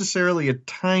not necessarily a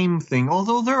time thing,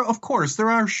 although there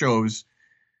are shows,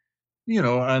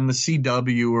 on the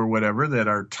CW or whatever that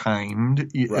are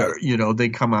timed. Right. They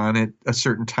come on at a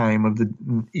certain time of the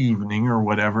evening or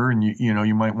whatever, and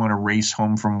you might want to race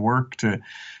home from work to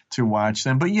watch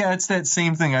them. But yeah, it's that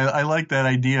same thing. I like that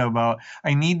idea about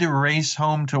I need to race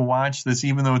home to watch this,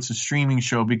 even though it's a streaming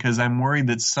show, because I'm worried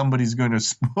that somebody's going to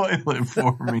spoil it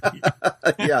for me.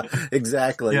 Yeah,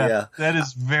 exactly. Yeah, that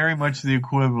is very much the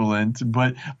equivalent.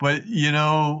 But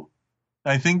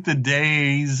I think the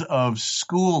days of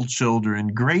school children,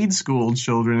 grade school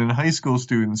children, and high school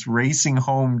students racing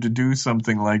home to do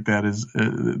something like that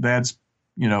that's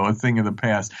a thing of the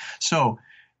past. So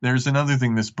there's another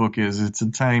thing this book is. It's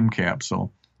a time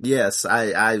capsule. Yes,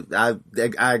 I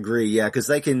agree. Yeah, because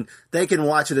they can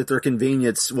watch it at their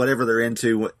convenience, whatever they're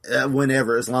into,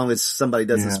 whenever, as long as somebody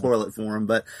doesn't spoil it for them.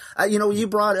 But you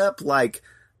brought up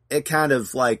it kind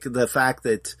of like the fact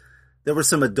that there were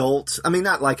some adults. I mean,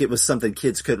 not like it was something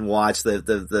kids couldn't watch. There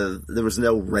was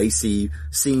no racy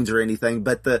scenes or anything,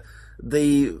 but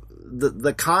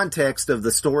the context of the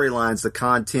storylines, the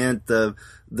content,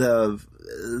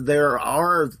 there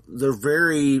are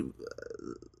very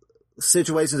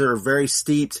situations that are very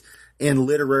steeped in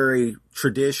literary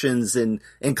traditions and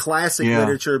classic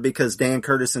literature, because Dan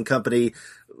Curtis and company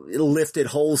lifted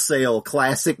wholesale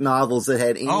classic novels that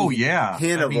had any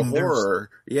hint of a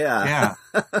horror. Yeah.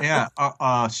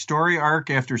 Story arc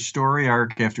after story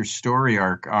arc after story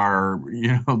arc are,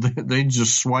 they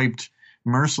just swiped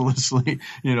mercilessly,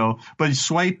 but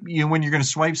swipe, when you're going to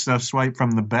swipe stuff, swipe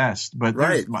from the best. But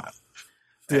right.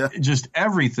 Just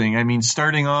everything. I mean,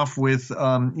 starting off with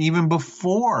even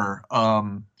before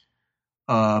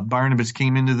Barnabas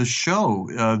came into the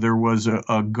show, there was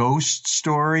a ghost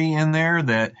story in there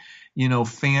that,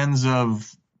 fans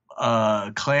of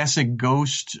classic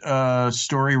ghost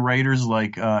story writers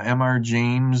like M.R.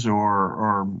 James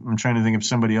or I'm trying to think of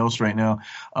somebody else right now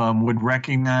would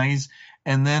recognize.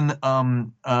 And then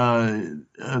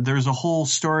there's a whole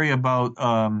story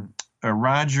about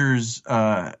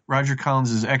Roger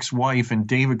Collins' ex-wife and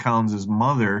David Collins'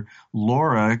 mother,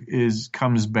 Laura,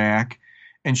 comes back,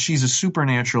 and she's a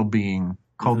supernatural being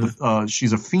called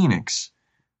she's a phoenix.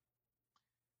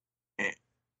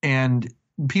 And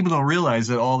people don't realize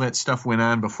that all that stuff went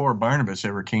on before Barnabas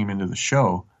ever came into the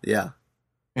show. Yeah.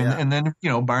 And then,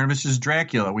 Barnabas is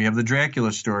Dracula. We have the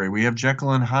Dracula story. We have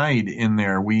Jekyll and Hyde in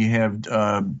there. We have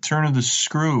Turn of the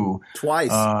Screw. Twice.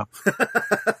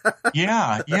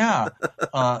 Yeah.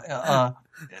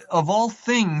 Of all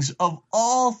things,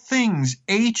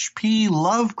 H.P.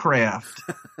 Lovecraft.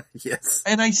 Yes.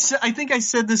 And I think I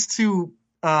said this to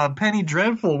Penny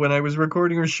Dreadful when I was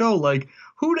recording her show. Like,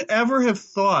 who'd ever have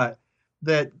thought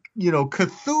that,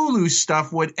 Cthulhu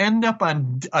stuff would end up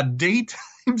on a daytime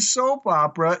soap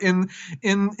opera in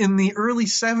the early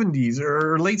 70s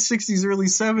or late 60s, early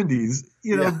 70s?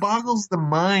 It boggles the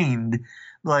mind.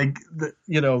 Like,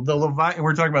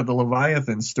 we're talking about the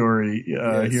Leviathan story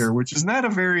here, which is not a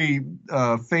very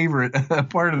favorite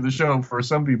part of the show for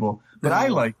some people, but I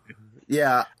liked it.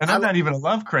 Yeah. And I'm not even a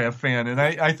Lovecraft fan, and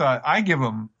I thought I give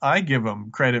him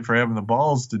credit for having the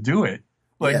balls to do it.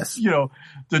 Like, to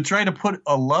try to put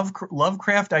a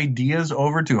Lovecraft ideas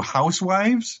over to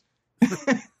housewives,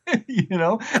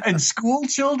 and school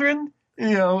children,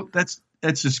 that's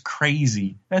just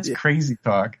crazy. That's crazy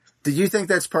talk. Did you think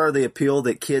that's part of the appeal,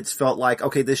 that kids felt like,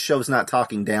 okay, this show's not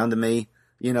talking down to me?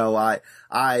 Yeah.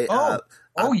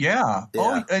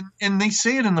 And they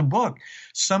say it in the book.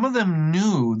 Some of them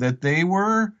knew that they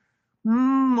were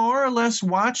more or less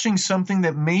watching something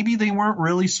that maybe they weren't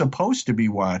really supposed to be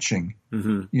watching,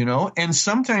 and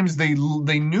sometimes they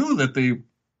knew that they,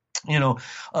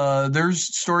 there's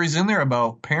stories in there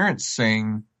about parents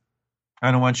saying,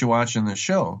 I don't want you watching this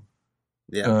show.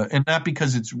 Yeah. And not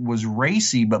because it was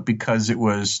racy, but because it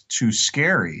was too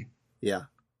scary. Yeah.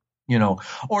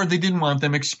 Or they didn't want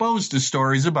them exposed to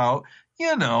stories about,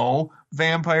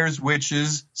 vampires,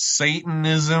 witches,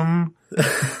 Satanism.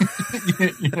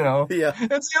 Yeah.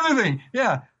 That's the other thing.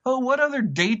 Yeah. Oh, what other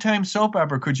daytime soap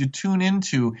opera could you tune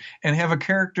into and have a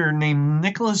character named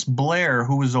Nicholas Blair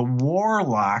who was a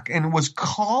warlock and was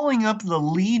calling up the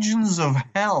legions of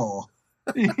hell?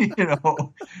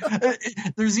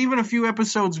 There's even a few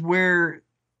episodes where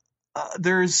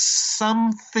there's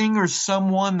something or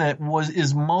someone that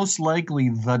is most likely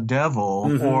the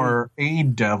devil or a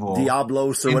devil,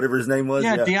 Diablos or whatever his name was.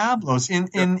 Yeah, Diablos in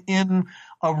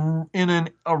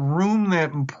a room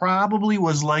that probably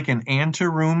was like an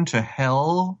anteroom to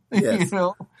hell. Yes.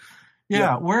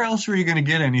 Where else were you going to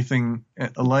get anything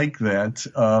like that?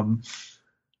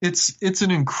 It's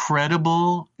an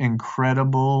incredible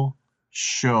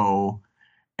show.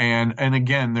 And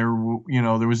again, there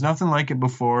was nothing like it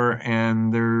before,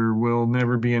 and there will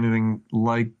never be anything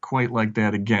quite like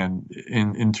that again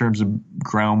in terms of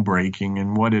groundbreaking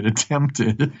and what it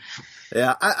attempted.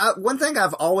 Yeah, one thing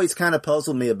I've always kind of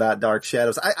puzzled me about Dark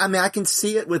Shadows. I mean, I can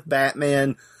see it with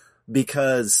Batman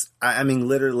because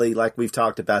literally, like we've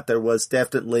talked about, there was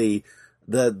definitely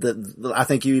I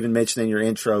think you even mentioned in your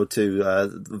intro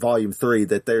to Volume 3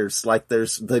 that there's a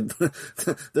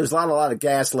lot of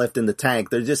gas left in the tank.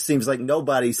 There just seems like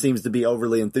nobody seems to be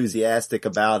overly enthusiastic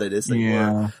about it, as they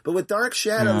were. But with Dark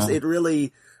Shadows, it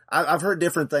really, I've heard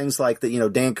different things like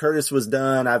that. Dan Curtis was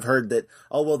done. I've heard that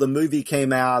the movie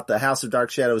came out. The House of Dark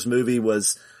Shadows movie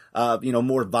was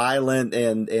more violent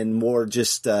and more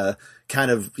just kind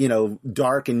of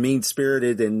dark and mean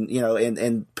spirited,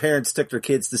 and parents took their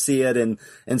kids to see it, and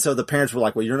so the parents were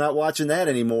like, well, you're not watching that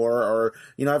anymore, or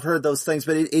I've heard those things,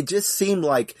 but it just seemed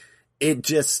like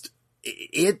it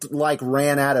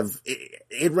ran out of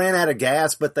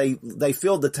gas, but they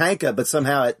filled the tank up, but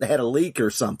somehow it had a leak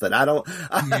or something. Why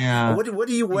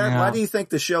do you think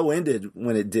the show ended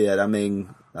when it did? I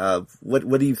mean, why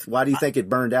do you think it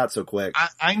burned out so quick?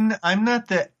 I'm not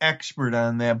the expert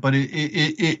on that, but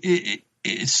it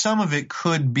some of it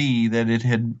could be that it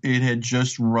had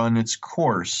just run its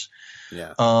course.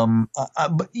 Yeah.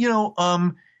 But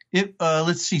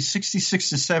let's see, 66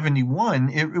 to 71,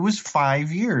 it was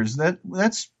 5 years.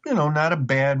 That's not a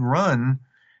bad run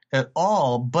at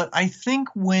all. But I think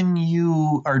when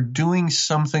you are doing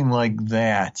something like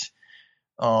that,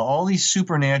 all these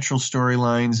supernatural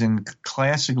storylines and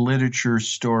classic literature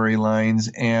storylines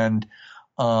and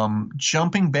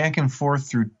jumping back and forth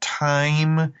through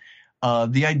time,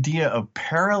 the idea of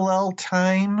parallel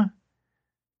time,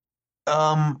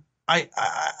 I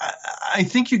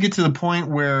think you get to the point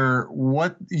where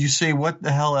what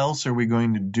the hell else are we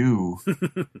going to do?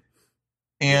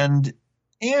 and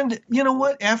you know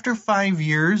what? After 5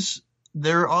 years,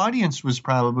 their audience was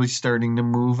probably starting to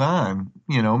move on.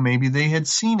 You know, maybe they had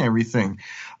seen everything.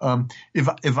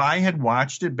 If I had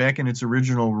watched it back in its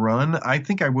original run, I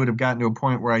think I would have gotten to a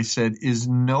point where I said, is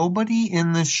nobody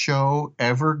in this show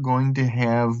ever going to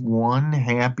have one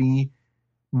happy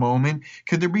moment?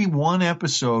 Could there be one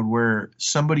episode where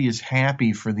somebody is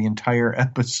happy for the entire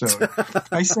episode?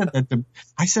 I said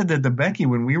that to Becky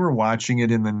when we were watching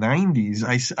it in the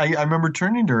 90s. I remember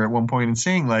turning to her at one point and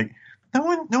saying, like, no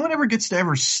one ever gets to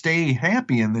ever stay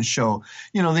happy in this show.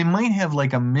 You know, they might have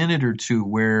like a minute or two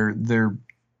where they're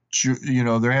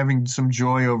having some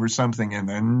joy over something, and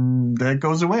then that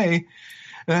goes away.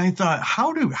 And I thought,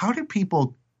 how do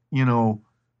people, you know,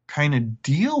 kind of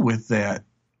deal with that?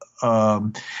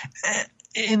 And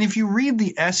if you read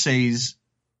the essays,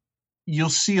 you'll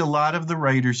see a lot of the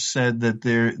writers said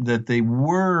that they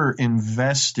were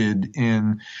invested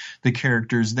in the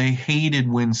characters. They hated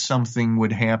when something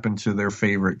would happen to their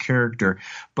favorite character,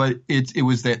 but it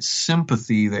was that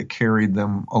sympathy that carried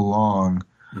them along,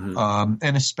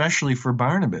 and especially for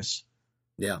Barnabas.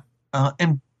 Yeah.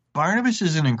 And Barnabas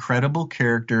is an incredible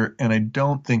character, and I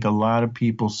don't think a lot of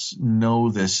people know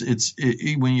this. If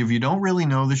you don't really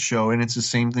know the show, and it's the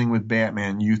same thing with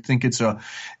Batman, you think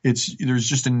there's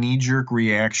just a knee-jerk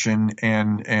reaction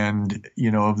and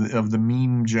you know of the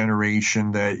meme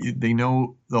generation that they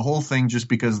know the whole thing just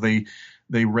because they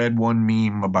read one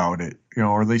meme about it, you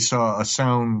know, or they saw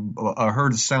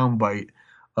heard a sound bite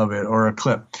of it or a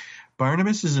clip.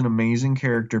 Barnabas is an amazing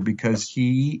character because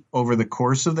he, over the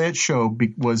course of that show,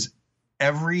 was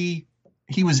everything.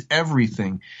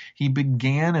 He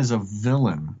began as a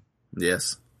villain.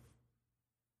 Yes.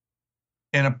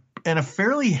 And a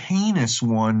fairly heinous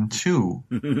one, too.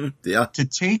 Yeah. To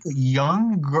take a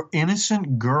young,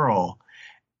 innocent girl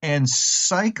and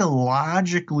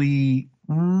psychologically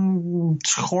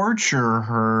torture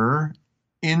her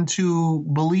into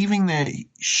believing that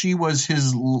she was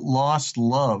his lost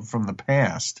love from the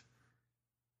past.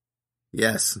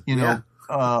 Yes. You know,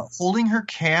 holding her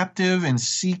captive in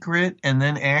secret and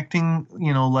then acting,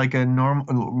 you know, like a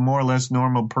more or less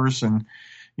normal person,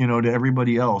 you know, to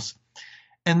everybody else.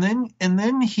 And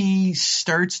then he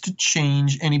starts to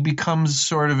change and he becomes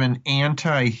sort of an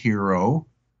anti-hero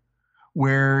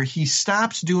where he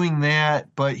stops doing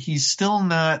that, but he's still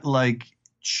not like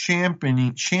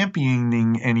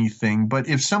championing anything, but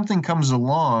if something comes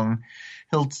along,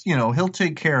 he'll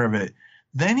take care of it.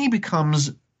 Then he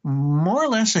becomes more or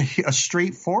less a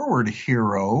straightforward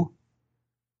hero,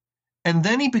 and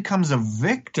then he becomes a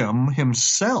victim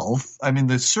himself. I mean,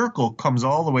 the circle comes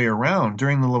all the way around.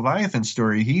 During the Leviathan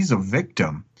story, he's a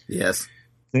victim. Yes.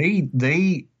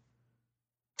 They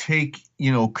take,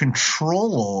 you know,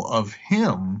 control of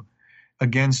him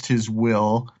against his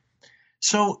will.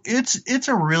 So it's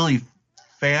a really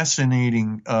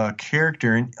fascinating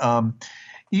character, and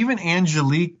even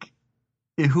Angelique,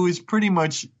 who is pretty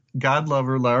much God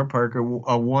lover Lara Parker,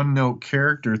 a one-note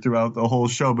character throughout the whole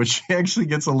show, but she actually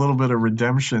gets a little bit of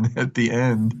redemption at the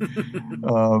end,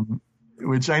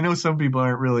 which I know some people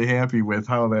aren't really happy with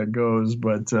how that goes,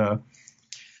 but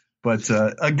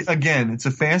again, it's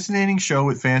a fascinating show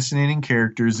with fascinating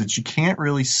characters that you can't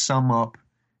really sum up,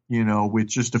 you know, with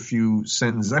just a few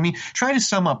sentences. I mean, try to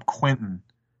sum up Quentin.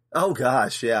 Oh,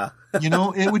 gosh, yeah. You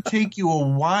know, it would take you a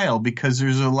while because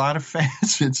there's a lot of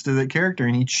facets to that character,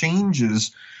 and he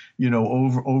changes, you know,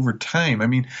 over time. I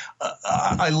mean,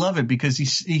 I love it because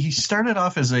he started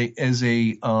off as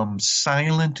a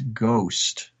silent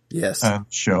ghost. Yes.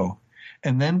 Show,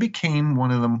 and then became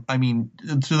one of them. I mean,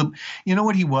 you know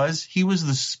what he was? He was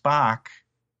the Spock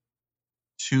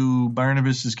to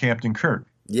Barnabas's Captain Kirk.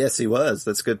 Yes, he was.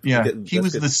 That's good. Yeah, he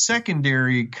was the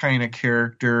secondary kind of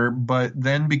character, but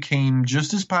then became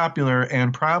just as popular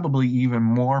and probably even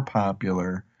more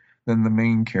popular than the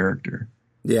main character.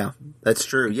 Yeah, that's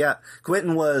true. Yeah,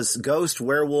 Quentin was Ghost,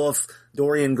 Werewolf,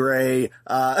 Dorian Gray.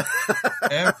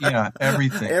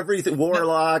 Everything. Everything.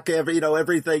 Warlock.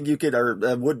 Everything you could, or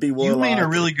would-be warlock. You made a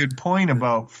really good point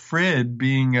about Frid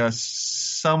being a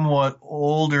somewhat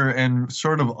older and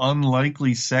sort of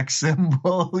unlikely sex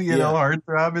symbol, you know,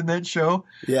 heartthrob in that show.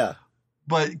 Yeah.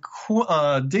 But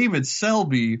David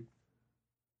Selby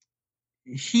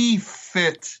he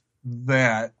fit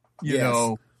that, you Yes.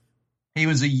 know. He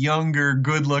was a younger,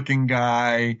 good-looking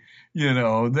guy,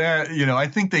 I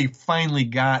think they finally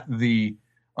got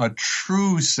a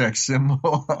true sex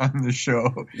symbol on the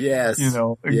show. Yes.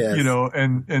 Yes.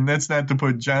 And that's not to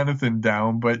put Jonathan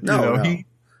down, but No.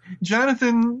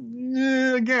 Jonathan,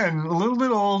 again, a little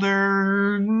bit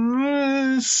older,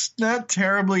 not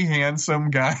terribly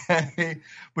handsome guy,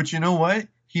 but you know what?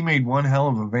 He made one hell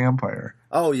of a vampire.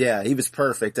 Oh yeah, he was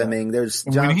perfect. I mean, there's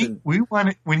Jonathan.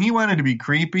 When he wanted to be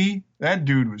creepy, that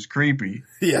dude was creepy.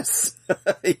 Yes,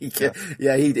 he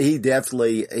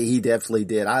definitely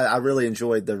did. I really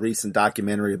enjoyed the recent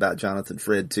documentary about Jonathan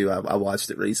Frid too. I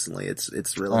watched it recently.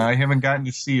 It's really. I haven't gotten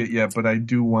to see it yet, but I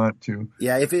do want to.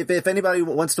 Yeah, if anybody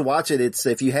wants to watch it, it's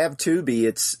if you have Tubi,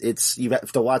 it's you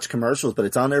have to watch commercials, but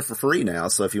it's on there for free now.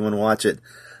 So if you want to watch it.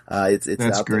 It's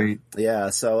That's out great. There. Yeah.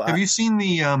 So have you seen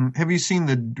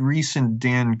the recent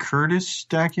Dan Curtis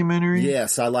documentary?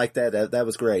 Yes, I like that. That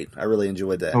was great. I really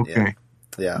enjoyed that. Okay.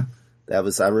 Yeah.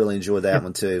 I really enjoyed that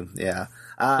one too. Yeah.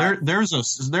 There's a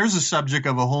subject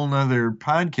of a whole nother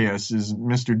podcast is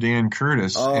Mr. Dan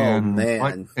Curtis. Oh,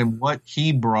 man. What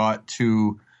he brought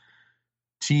to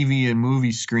TV and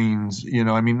movie screens,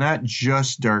 not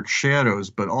just Dark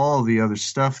Shadows, but all the other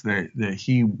stuff that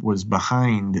he was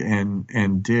behind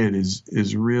and did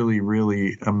is really,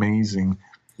 really amazing.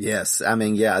 Yes. I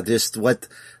mean, yeah,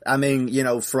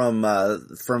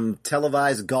 from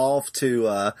televised golf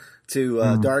to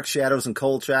Dark Shadows and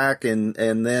Kolchak and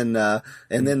then the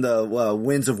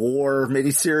Winds of War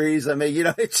miniseries. I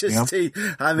mean, it's just, he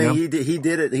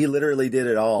did it. He literally did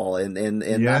it all. And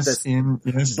yes, not this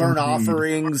Burn indeed.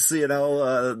 Offerings,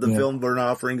 film Burn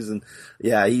Offerings. And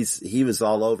yeah, he was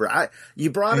all over. You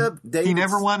brought up David. He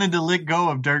never wanted to let go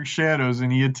of Dark Shadows,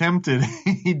 and he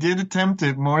did attempt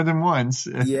it more than once.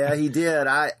 Yeah, he did.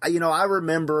 I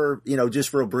remember,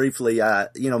 just real briefly,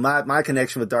 my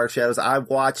connection with Dark Shadows, I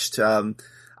watched, I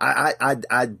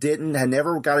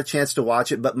never got a chance to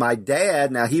watch it, but my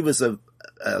dad, now he was a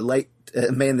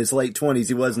man in his late 20s.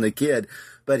 He wasn't a kid,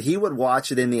 but he would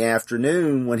watch it in the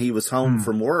afternoon when he was home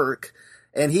from work.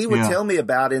 And he would tell me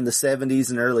about in the 70s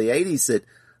and early 80s that,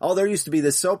 there used to be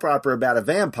this soap opera about a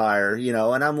vampire,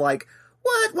 and I'm like,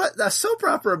 what? A soap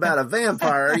opera about a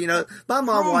vampire? My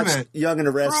mom watched Young and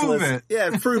the Restless. Prove it.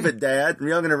 Yeah, prove it, Dad.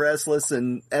 Young and the Restless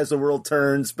and As the World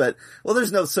Turns. But,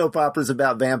 there's no soap operas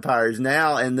about vampires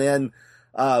now. And then,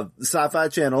 Sci-Fi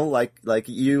Channel, like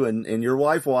you and your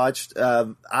wife watched,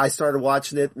 I started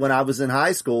watching it when I was in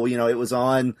high school. It was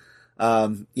on,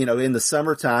 in the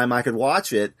summertime, I could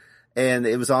watch it. And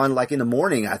it was on like in the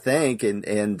morning, I think. And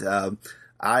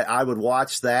I would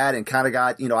watch that and kind of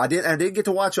got, I didn't get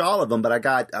to watch all of them, but I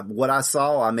got what I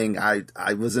saw. I mean,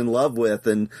 I was in love with,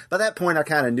 and by that point I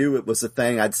kind of knew it was a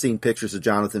thing. I'd seen pictures of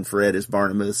Jonathan Frid as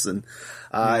Barnabas and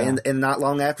not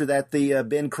long after that, the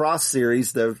Ben Cross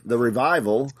series, the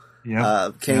revival,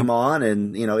 came on,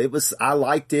 and, I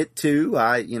liked it too.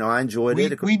 I enjoyed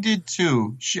it. We did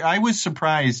too. I was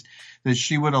surprised that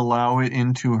she would allow it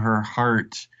into her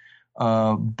heart.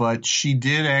 But she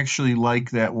did actually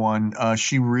like that one.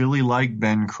 She really liked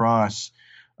Ben Cross.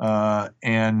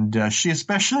 And she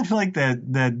especially liked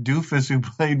that doofus who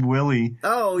played Willie.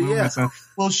 Oh, Loomis. yeah.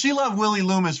 Well, she loved Willie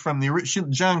Loomis from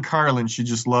John Carlin. She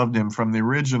just loved him from the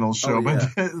original show.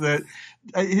 But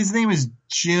his name is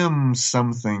Jim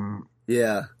something.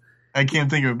 Yeah. I can't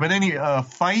think of it. But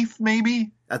Fife,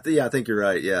 maybe? I think you're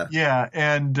right. Yeah. Yeah.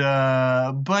 And,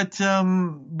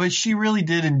 but she really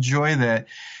did enjoy that.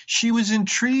 She was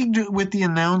intrigued with the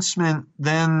announcement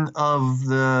then of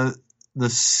the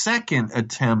second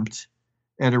attempt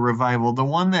at a revival, the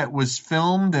one that was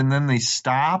filmed and then they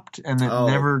stopped and it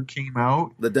never came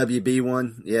out. The WB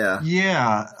one. Yeah.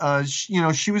 Yeah.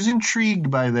 She was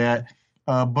intrigued by that.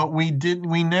 But we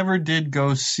never did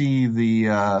go see the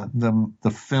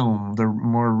film, the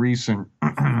more recent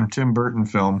Tim Burton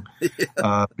film,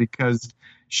 because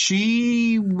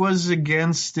she was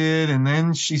against it. And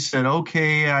then she said,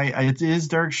 okay, it is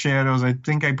Dark Shadows. I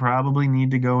think I probably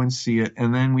need to go and see it.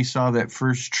 And then we saw that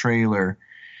first trailer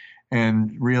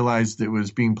and realized it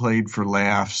was being played for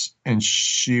laughs. And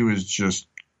she was just,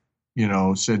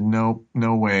 said, nope,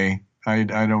 no way. I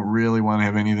don't really want to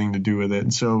have anything to do with it.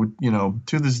 And so,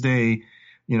 to this day,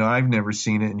 I've never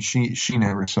seen it and she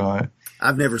never saw it.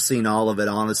 I've never seen all of it,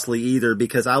 honestly, either,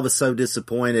 because I was so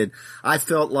disappointed. I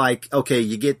felt like, okay,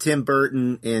 you get Tim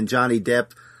Burton and Johnny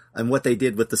Depp and what they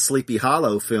did with the Sleepy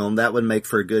Hollow film, that would make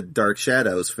for a good Dark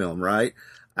Shadows film, right?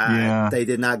 They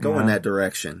did not go in that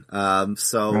direction.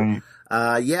 Right.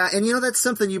 And that's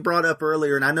something you brought up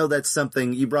earlier, and I know that's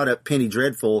something you brought up. Penny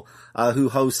Dreadful, who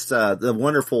hosts the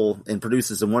wonderful and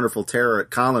produces the wonderful Terror at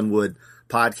Collinwood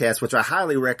podcast, which I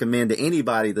highly recommend to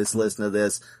anybody that's listening to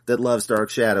this that loves Dark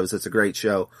Shadows. It's a great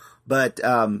show. But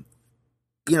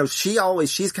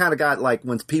she's kind of got, like,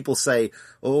 when people say,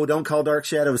 "Oh, don't call Dark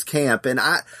Shadows camp," and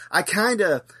I kind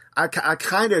of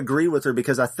agree with her,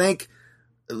 because I think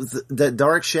that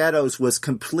Dark Shadows was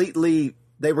completely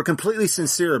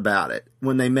sincere about it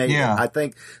when they made it. I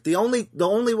think the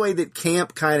only way that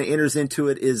camp kind of enters into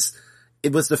it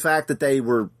was the fact that they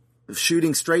were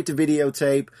shooting straight to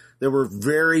videotape. There were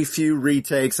very few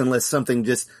retakes, unless something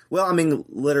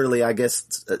literally, I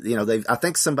guess,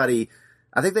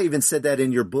 I think they even said that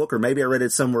in your book, or maybe I read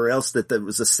it somewhere else, that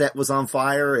a set was on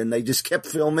fire and they just kept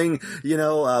filming,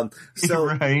 so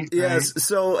right, yes. Right.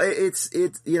 So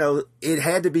it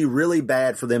had to be really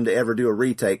bad for them to ever do a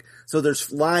retake. So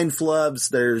there's line flubs,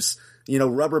 there's,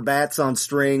 rubber bats on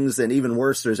strings, and even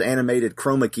worse, there's animated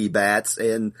chroma key bats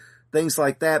and things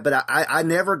like that. But I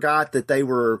never got that they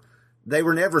were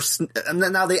never,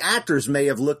 now the actors may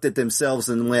have looked at themselves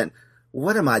and went,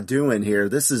 "What am I doing here?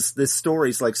 This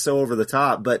story's like so over the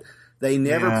top," but they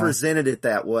never presented it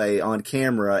that way on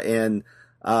camera. And,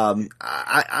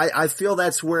 I feel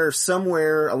that's where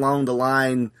somewhere along the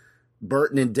line,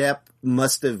 Burton and Depp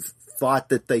must have thought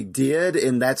that they did.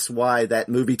 And that's why that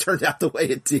movie turned out the way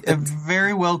it did. It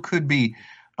very well could be.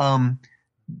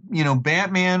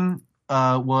 Batman,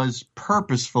 was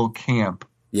purposeful camp.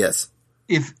 Yes.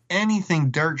 If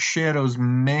anything, Dark Shadows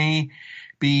may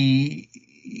be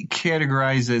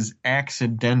categorized as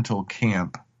accidental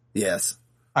camp. Yes.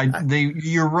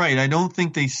 You're right. I don't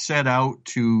think they set out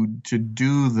to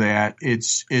do that.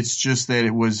 It's just that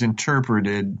it was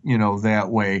interpreted, that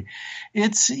way.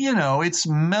 It's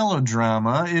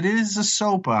melodrama. It is a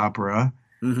soap opera,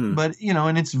 but,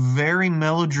 and it's very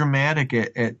melodramatic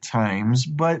at times,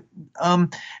 but,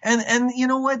 and you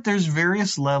know what? There's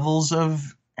various levels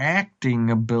of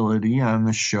acting ability on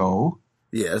the show.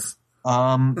 Yes.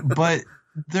 But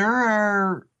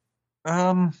there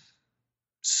are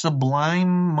sublime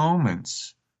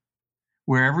moments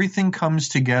where everything comes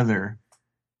together,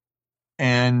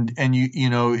 and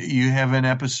you have an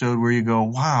episode where you go,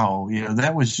 "Wow,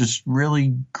 that was just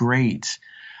really great."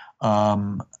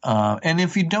 And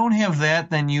if you don't have that,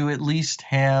 then you at least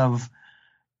have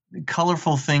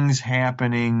colorful things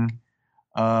happening.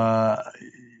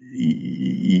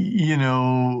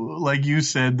 Like you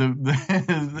said,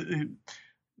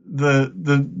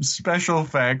 the special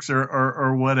effects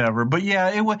or whatever. But yeah,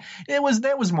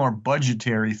 that was more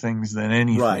budgetary things than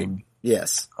anything. Right.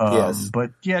 Yes.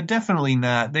 But yeah, definitely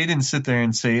not. They didn't sit there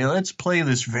and say, "Let's play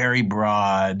this very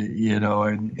broad,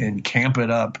 and camp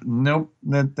it up." Nope.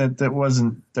 That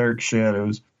wasn't Dark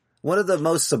Shadows. One of the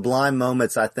most sublime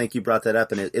moments, I think you brought that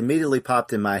up, and it immediately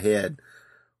popped in my head,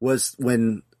 was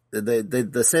when the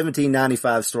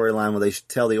 1795 storyline, where they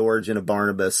tell the origin of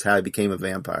Barnabas, how he became a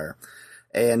vampire,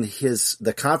 and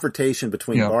the confrontation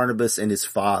between Barnabas and his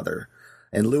father,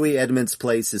 and Louis Edmonds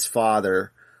plays his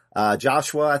father,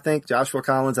 Joshua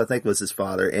Collins, I think, was his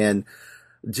father, and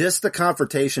just the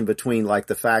confrontation between, like,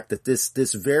 the fact that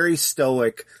this very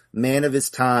stoic man of his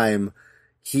time,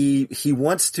 he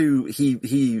wants to,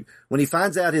 when he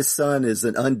finds out his son is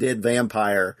an undead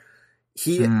vampire,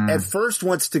 he at first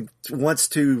wants to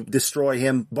destroy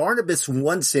him. Barnabas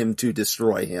wants him to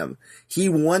destroy him. He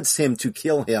wants him to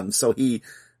kill him, so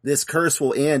this curse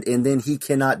will end, and then he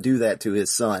cannot do that to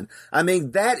his son. I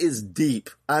mean, that is deep.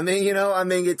 I mean,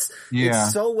 it's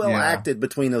so well acted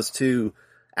between those two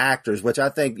actors, which I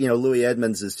think, Louis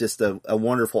Edmonds is just a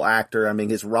wonderful actor. I mean,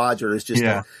 his Roger is just,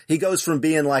 he goes from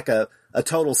being like a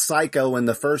total psycho in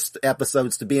the first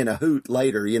episodes to being a hoot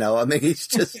later, I mean, he's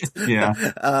just,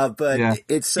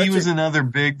 it's such he was another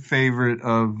big favorite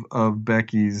of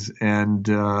Becky's, and,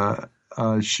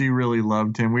 she really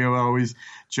loved him. We always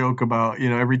joke about,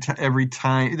 every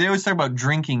time they always talk about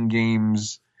drinking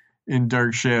games in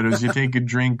Dark Shadows. You take a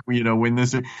drink, when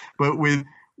this, but with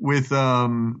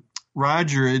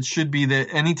Roger, it should be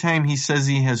that anytime he says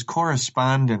he has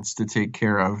correspondence to take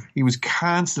care of, he was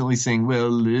constantly saying, "Well,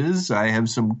 Liz, I have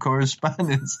some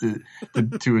correspondence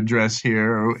to address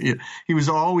here." Or, he was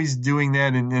always doing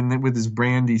that, and with his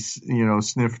brandy,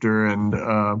 snifter, and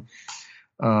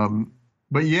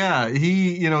but yeah,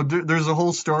 he, there's a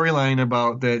whole storyline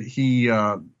about that. He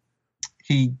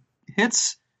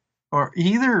hits, or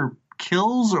either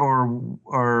kills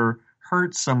or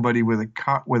hurt somebody with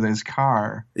his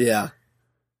car. Yeah.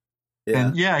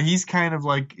 And he's kind of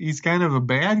a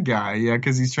bad guy,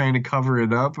 because he's trying to cover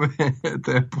it up at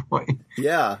that point.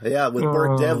 Yeah, with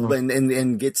Burke Devlin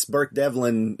and gets Burke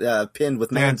Devlin pinned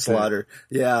with manslaughter.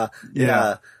 Yeah,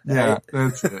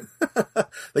 that's it.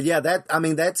 But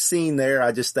that scene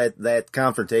there, that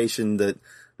confrontation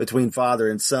between father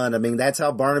and son. I mean, that's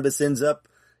how Barnabas ends up,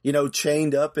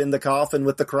 chained up in the coffin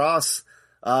with the cross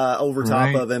over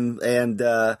top of him,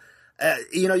 and.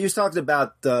 You talked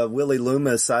about Willie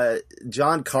Loomis.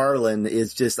 John Carlin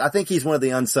is I think he's one of the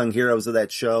unsung heroes of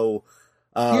that show.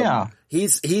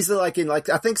 He's I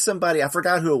think somebody, I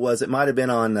forgot who it was. It might have been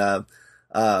on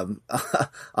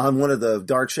one of the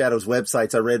Dark Shadows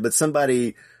websites I read, but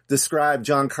somebody described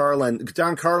John Carlin.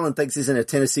 John Carlin thinks he's in a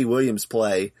Tennessee Williams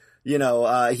play.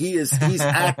 He's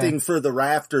acting for the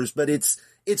rafters, but it's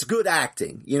good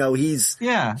acting. He's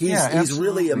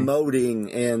really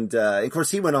emoting. And, of course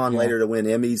he went on later to win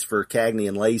Emmys for Cagney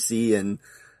and Lacey and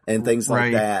things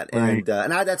like that. And,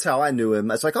 that's how I knew him.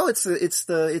 I was like, oh, it's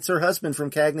her husband from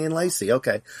Cagney and Lacey.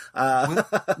 Okay.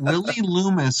 Willie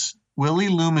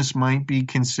Loomis might be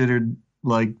considered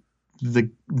like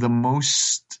the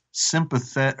most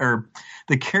sympathetic, or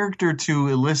the character to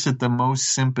elicit the most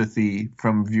sympathy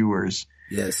from viewers.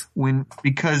 Yes.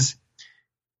 Because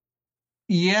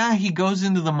he goes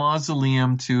into the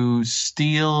mausoleum to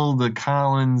steal the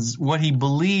Collins, what he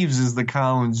believes is the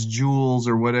Collins jewels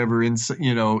or whatever, in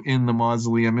the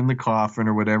mausoleum, in the coffin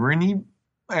or whatever, and he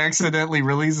accidentally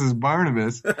releases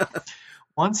Barnabas.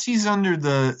 Once he's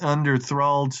under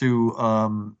thrall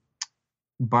to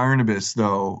Barnabas,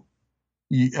 though,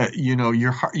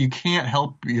 your heart, you can't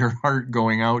help your heart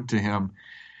going out to him,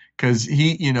 because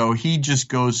he just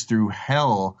goes through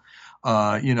hell.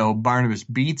 Barnabas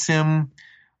beats him,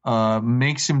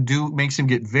 makes him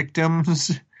get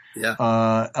victims.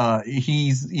 Yeah.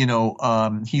 He's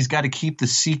got to keep the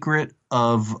secret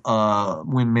of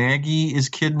when Maggie is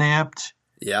kidnapped.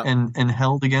 Yeah. And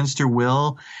held against her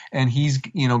will, and he's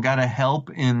got to help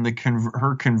in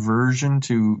her conversion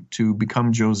to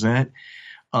become Josette.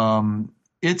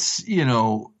 It's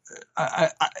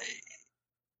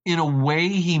in a way,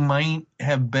 he might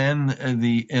have been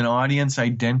an audience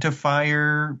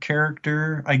identifier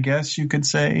character, I guess you could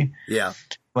say. Yeah.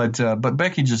 But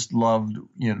Becky just loved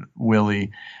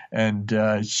Willie,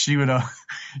 and she would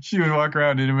walk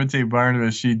around and imitate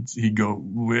Barnabas. He'd go,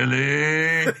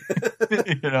 Willie,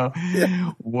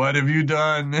 what have you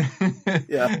done?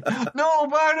 Yeah. No,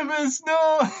 Barnabas,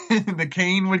 no. The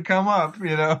cane would come up,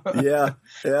 Yeah.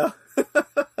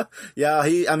 Yeah,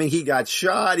 he got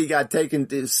shot. He got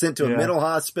sent to a mental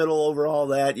hospital over all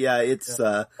that. Yeah, it's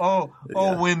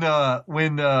when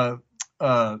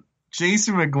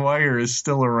Jason McGuire is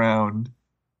still around,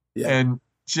 and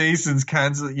Jason's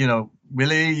constantly,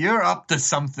 Willie, you're up to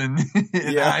something.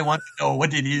 And I want to know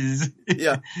what it is.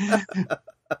 Yeah.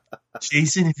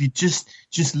 Jason, if you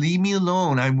just leave me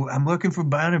alone, I'm working for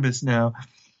Barnabas now.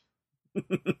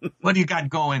 What do you got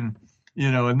going?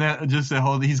 And that just the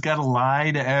whole, he's got to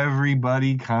lie to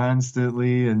everybody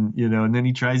constantly, and and then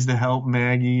he tries to help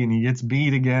Maggie, and he gets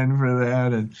beat again for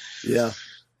that, and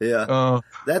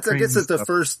that's, I guess, that's the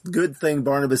first good thing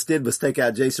Barnabas did was take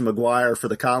out Jason McGuire for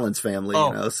the Collins family.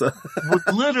 So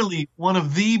literally one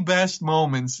of the best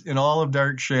moments in all of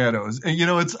Dark Shadows. And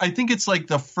I think it's like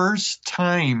the first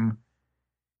time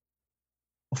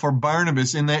for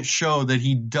Barnabas in that show that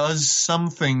he does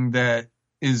something that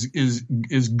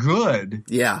is good.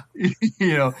 Yeah.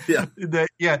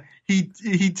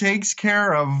 He takes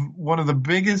care of one of the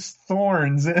biggest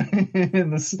thorns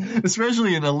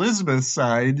especially in Elizabeth's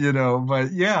side,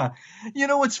 but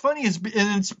what's funny is,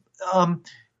 and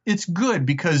it's good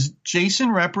because Jason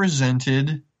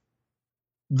represented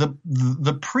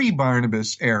the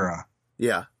pre-Barnabas era.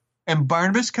 Yeah. And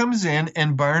Barnabas comes in,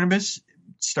 and Barnabas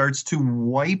starts to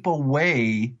wipe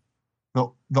away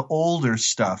the older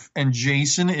stuff, and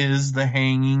Jason is the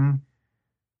hanging,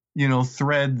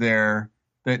 thread there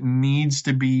that needs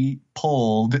to be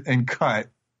pulled and cut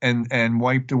and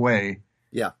wiped away.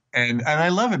 Yeah. And I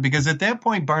love it because at that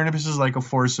point Barnabas is like a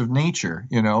force of nature,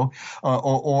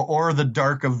 or the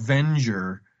Dark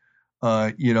Avenger.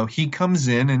 He comes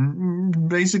in and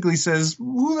basically says,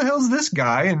 "Who the hell's this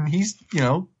guy?" And he's,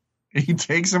 he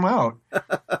takes him out.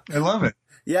 I love it.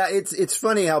 Yeah, it's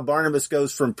funny how Barnabas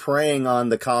goes from preying on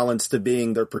the Collins to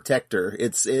being their protector.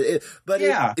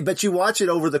 But you watch it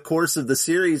over the course of the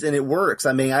series and it works.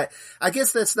 I mean, I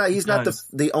guess he's not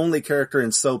the only character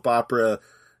in soap opera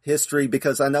history,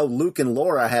 because I know Luke and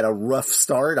Laura had a rough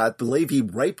start. I believe he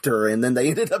raped her, and then they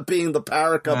ended up being the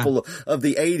power couple of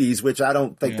the 80s, which I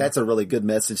don't think that's a really good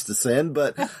message to send,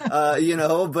 but, that's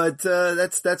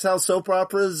how soap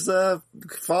operas,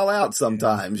 fall out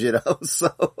sometimes,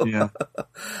 so. Yeah.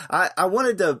 I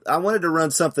wanted to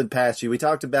run something past you. We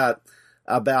talked about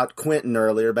Quentin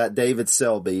earlier, about David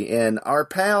Selby, and our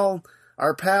pal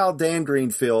Dan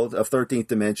Greenfield of 13th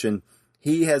Dimension,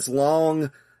 he has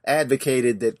long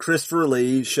advocated that Christopher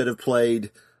Lee should have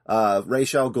played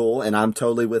Ra's al Ghul, and I'm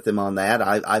totally with him on that.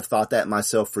 I've thought that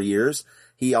myself for years.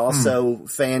 He also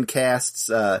fan casts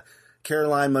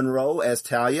Caroline Munro as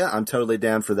Talia. I'm totally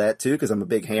down for that too, because I'm a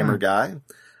big Hammer guy.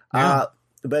 Yeah.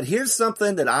 But here's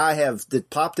something that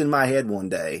popped in my head one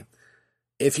day.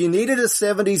 If you needed a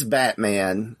 70s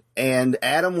Batman and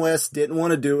Adam West didn't want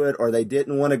to do it, or they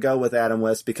didn't want to go with Adam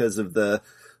West because of the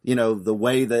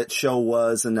way that show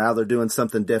was, and now they're doing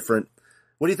something different.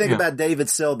 What do you think about David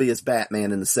Selby as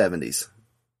Batman in the 70s?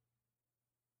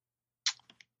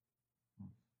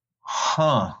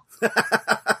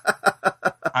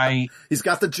 He's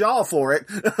got the jaw for it.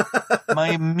 My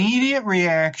immediate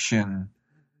reaction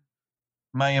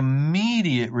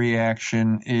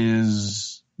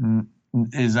is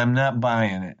I'm not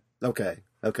buying it. Okay.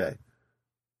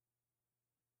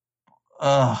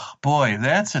 Oh, boy,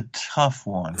 that's a tough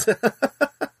one.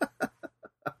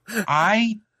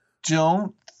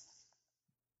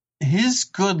 His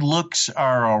good looks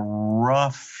are a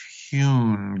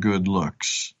rough-hewn good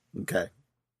looks. Okay.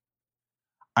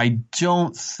 I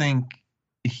don't think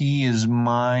he is in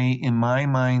my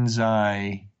mind's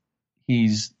eye,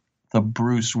 he's the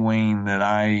Bruce Wayne that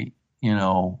I,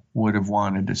 would have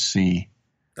wanted to see.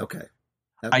 Okay.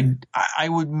 I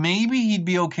would, maybe he'd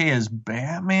be okay as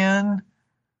Batman.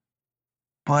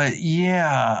 But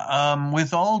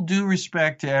with all due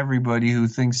respect to everybody who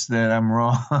thinks that I'm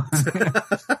wrong,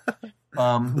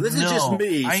 this is just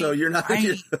me, so you're not.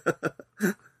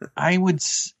 I would,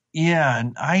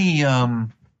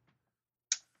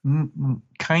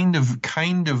 kind of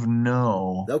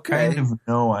no. Okay. Kind of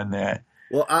no on that.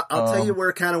 Well, I'll tell you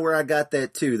where I got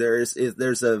that too.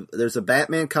 There's a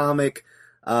Batman comic,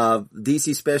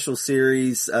 DC special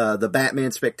series, the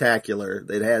Batman Spectacular.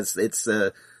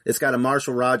 It's got a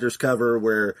Marshall Rogers cover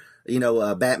where,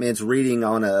 Batman's reading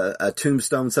on a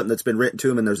tombstone, something that's been written to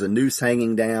him, and there's a noose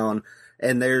hanging down.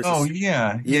 And there's, you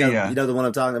know the one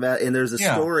I'm talking about. And there's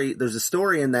a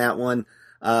story in that one,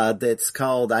 that's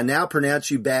called "I Now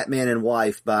Pronounce You Batman and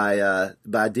Wife" by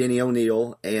Denny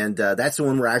O'Neil. And, that's the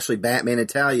one where actually Batman and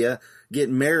Talia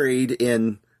get married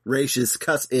in Raish's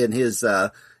in his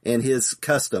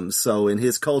customs. So in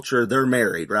his culture, they're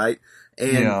married, right?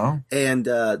 And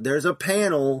there's a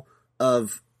panel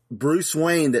of Bruce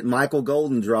Wayne that Michael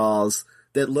Golden draws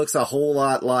that looks a whole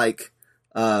lot like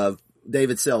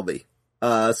David Selby.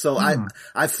 So I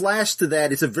flashed to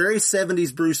that. It's a very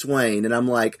 70s Bruce Wayne, and I'm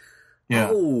like,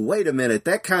 oh, wait a minute,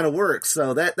 that kind of works.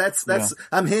 So that's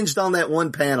I'm hinged on that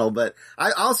one panel, but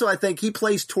I think he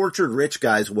plays tortured rich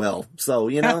guys well. So,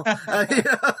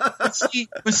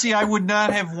 But see, I would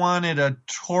not have wanted a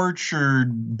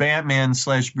tortured Batman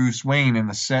 / Bruce Wayne in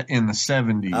the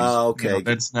 70s. Oh, okay.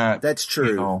 That's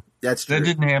true. That's true. That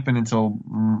didn't happen until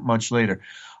much later.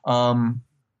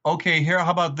 Okay, here,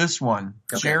 how about this one?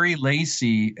 Okay. Jerry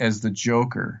Lacey as the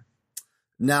Joker.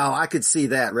 Now, I could see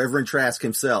that. Reverend Trask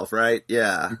himself, right?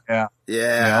 Yeah.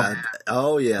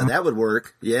 Oh, yeah, that would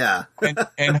work. Yeah.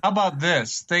 and how about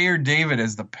this? Thayer David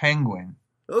as the Penguin.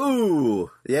 Ooh,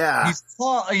 yeah. He's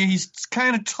tall. He's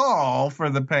kind of tall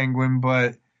for the Penguin,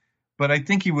 but I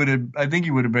think he would have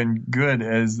been good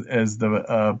as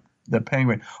the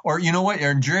Penguin. Or you know what?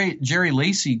 Or Jerry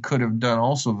Lacey could have done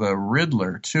also the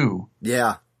Riddler too.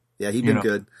 Yeah, he'd been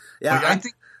good. Yeah, I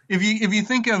think. If you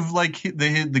think of like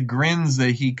the grins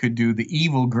that he could do, the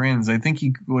evil grins, I think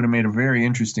he would have made a very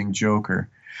interesting Joker.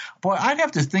 Boy, I'd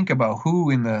have to think about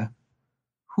who in the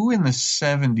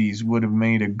 70s would have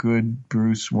made a good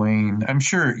Bruce Wayne. I'm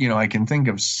sure, I can think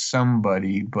of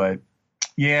somebody, but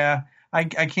yeah, I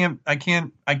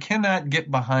cannot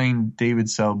get behind David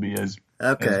Selby as.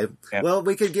 Okay. Well,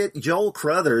 we could get Joel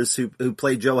Crothers, who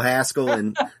played Joe Haskell,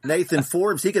 and Nathan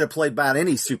Forbes. He could have played about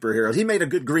any superheroes. He made a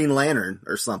good Green Lantern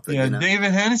or something. Yeah,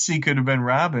 David Hennessy could have been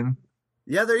Robin.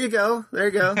 Yeah, there you go.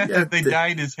 Yeah. They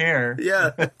dyed his hair.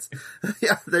 Yeah.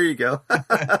 Yeah, there you go.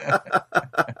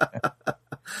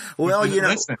 Well,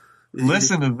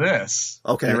 Listen to this.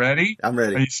 Okay. You ready? I'm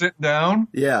ready. Are you sitting down?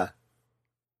 Yeah.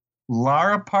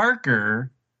 Lara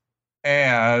Parker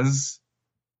as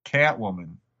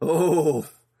Catwoman. Oh.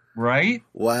 Right?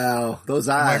 Wow. Those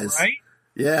eyes. Am I right?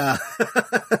 Yeah.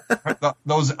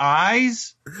 Those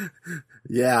eyes,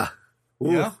 Yeah.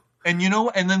 Ooh. Yeah. And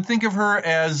and then think of her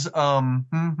as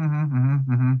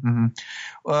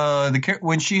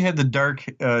when she had the dark.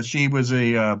 She was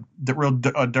the real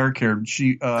dark haired.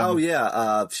 She. Oh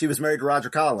yeah. She was married to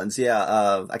Roger Collins.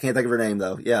 Yeah. I can't think of her name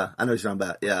though. Yeah, I know what you're talking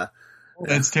about. Yeah.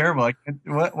 That's terrible. I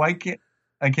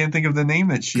can't think of the name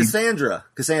that she. Cassandra.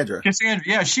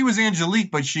 Yeah, she was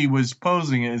Angelique, but she was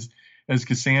posing as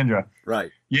Cassandra. Right.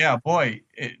 Yeah, boy.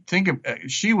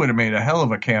 She would have made a hell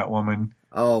of a Catwoman.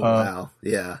 Oh wow.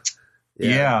 Yeah.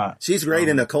 She's great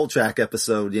in a Kolchak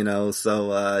episode,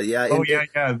 so yeah. Oh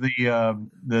yeah.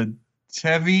 The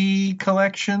Tevi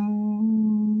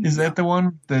collection, is that the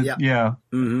one? Yeah.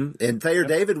 Mm-hmm. And Thayer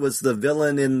David was the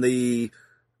villain in the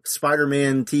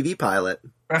Spider-Man TV pilot.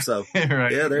 So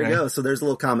right, yeah, there you go. So there's a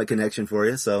little comic connection for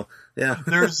you. So yeah.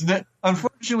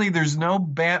 Unfortunately there's no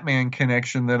Batman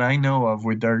connection that I know of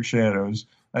with Dark Shadows.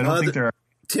 I don't think there are.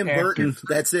 Tim Burton,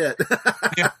 that's it.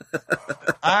 Yeah.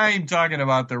 I'm talking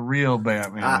about the real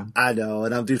Batman. I know,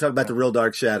 and I'm talking about the real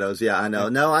Dark Shadows. Yeah, I know.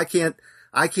 No, I can't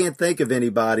think of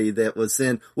anybody that was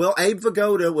in. Well, Abe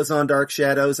Vigoda was on Dark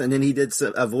Shadows, and then he did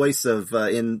a voice of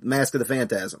in Mask of the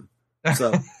Phantasm.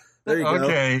 So there you go.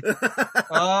 Okay.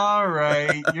 All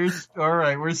right. All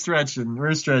right. We're stretching.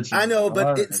 I know,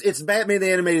 but it's Batman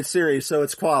the Animated Series, so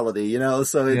it's quality,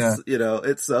 so it's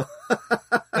it's so.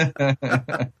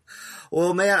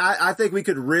 Well, man, I think we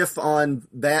could riff on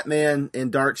Batman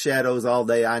and Dark Shadows all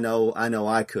day. I know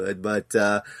I could, but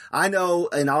I know,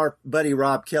 and our buddy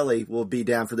Rob Kelly will be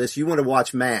down for this. You want to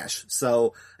watch MASH,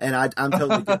 so, and I'm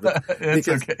totally good with it.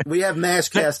 Because okay. We have MASH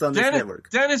cast on this network.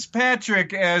 Dennis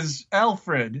Patrick as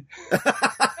Alfred.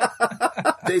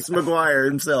 Jason McGuire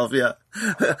himself, yeah.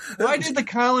 Why did the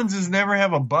Collinses never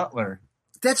have a butler?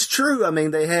 That's true. I mean,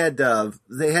 they had the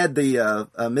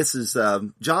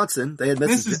Mrs. Johnson. They had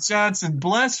Mrs. Johnson.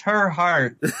 Bless her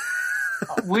heart.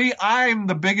 I'm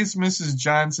the biggest Mrs.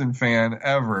 Johnson fan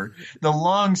ever. The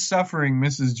long-suffering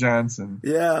Mrs. Johnson.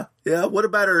 Yeah, yeah. What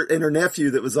about her and her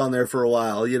nephew that was on there for a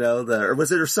while? Or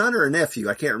was it her son or her nephew?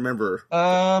 I can't remember.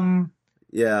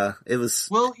 Yeah, it was.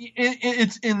 Well,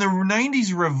 it's in the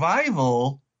 '90s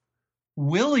revival.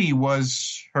 Willie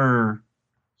was her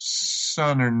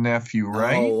son or nephew,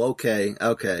 right? Oh, okay.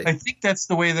 I think that's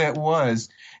the way that was.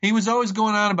 He was always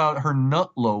going on about her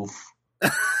nut loaf.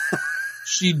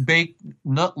 She'd bake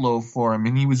nut loaf for him,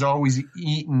 and he was always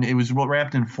eating. It was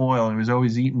wrapped in foil, and he was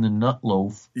always eating the nut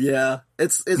loaf. Yeah,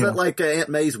 is it like Aunt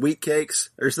May's wheat cakes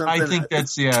or something? I think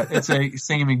it's a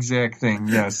same exact thing.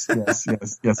 Yes.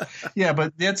 Yeah,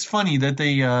 but that's funny that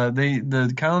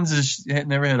the Collinses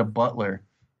never had a butler.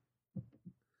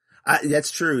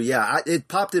 That's true. Yeah, it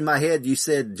popped in my head. You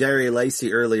said Jerry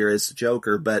Lacey earlier as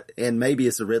Joker, and maybe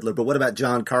as the Riddler. But what about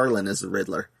John Carlin as the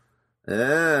Riddler?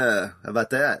 How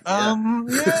about that?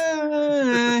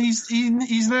 Yeah,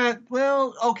 he's not.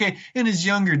 Well, okay. In his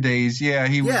younger days, yeah,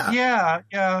 he was. Yeah.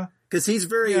 Because he's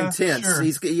very intense. Sure.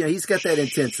 He's got that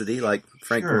intensity, like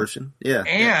Frank Gorshin. Yeah,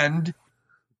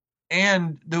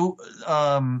 and the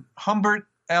Humbert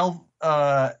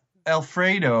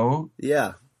Alfredo.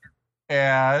 Yeah.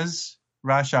 As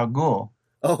Ra's al Ghul.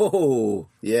 Oh,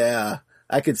 yeah.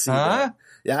 I could see that.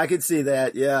 Yeah, I could see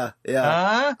that. Yeah.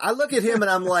 I look at him and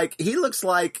I'm like, he looks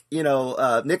like,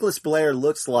 Nicholas Blair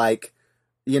looks like,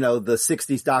 the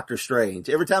 60s Doctor Strange.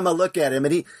 Every time I look at him,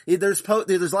 and there's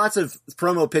lots of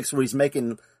promo pics where he's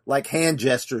making like hand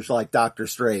gestures like Doctor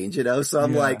Strange, so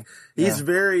I'm like, he's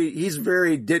very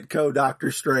Ditko Doctor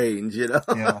Strange,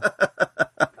 Yeah.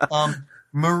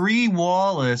 Marie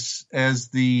Wallace as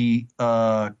the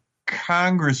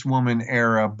Congresswoman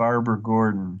era Barbara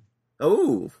Gordon.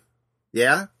 Oh,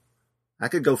 yeah, I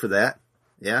could go for that.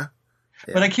 Yeah.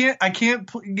 But I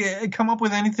can't come up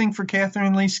with anything for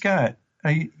Catherine Lee Scott.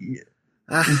 I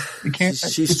can't.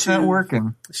 It's not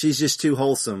working. She's just too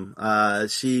wholesome. Well,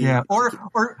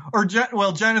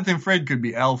 Jonathan Frid could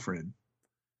be Alfred.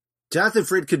 Jonathan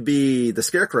Frid could be the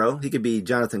Scarecrow. He could be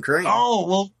Jonathan Crane. Oh,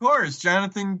 well, of course.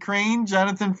 Jonathan Crane,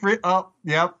 Jonathan Frid. Oh,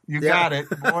 yep. You got it.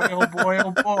 Boy, oh boy,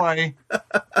 oh boy.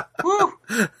 Woo.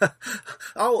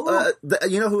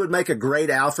 Who would make a great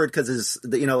Alfred? Because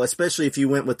especially if you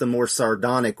went with the more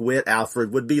sardonic wit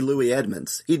Alfred, would be Louis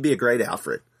Edmonds. He'd be a great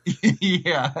Alfred.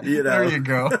 Yeah. There you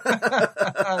go.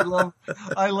 I love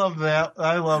that.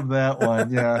 I love that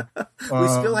one. Yeah. We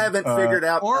still haven't figured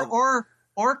out.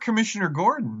 Or Commissioner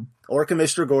Gordon. Or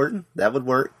Commissioner Gordon. That would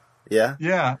work. Yeah.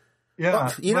 Yeah. Yeah.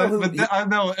 Well, I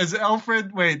know as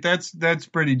Alfred, wait, that's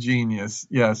pretty genius.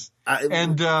 Yes.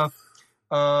 Joan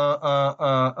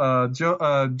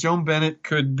Bennett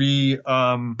could be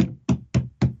Anne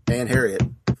Harriet.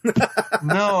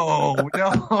 No.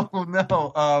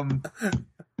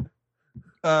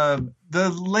 the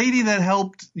lady that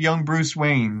helped young Bruce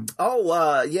Wayne. Oh,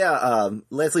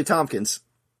 Leslie Tompkins.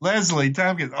 Leslie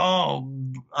Tompkins. Oh,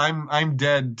 I'm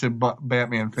dead to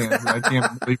Batman fans. I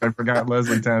can't believe I forgot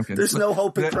Leslie Tompkins. There's no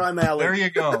hope in Crime Alley. There you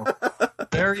go.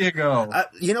 There you go.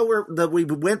 We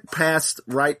went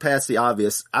right past the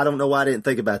obvious. I don't know why I didn't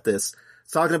think about this.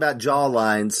 Talking about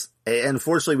jawlines, and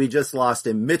unfortunately we just lost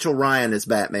him. Mitchell Ryan as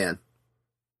Batman.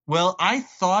 Well, I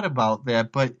thought about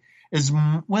that, but as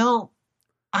much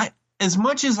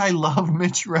as I love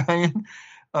Mitch Ryan,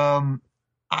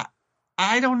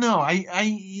 I don't know.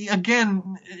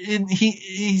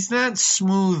 He's not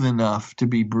smooth enough to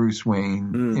be Bruce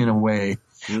Wayne in a way.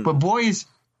 But boys,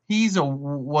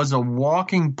 was a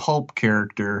walking pulp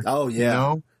character. Oh yeah, you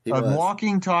know?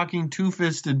 Walking, talking,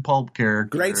 two-fisted pulp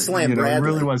character. Great slam, Bradley.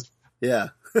 It really was. Yeah.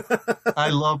 I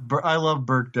love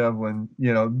Burke Devlin.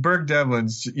 Burke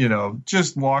Devlin's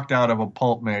just walked out of a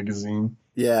pulp magazine.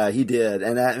 Yeah, he did.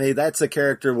 And that's a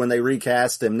character when they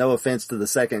recast him. No offense to the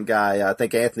second guy, I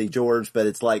think Anthony George, but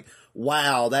it's like,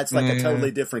 wow, that's like a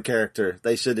totally different character.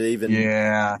 They should have even.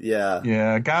 Yeah.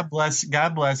 God bless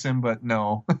him, but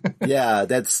no. Yeah,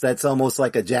 that's almost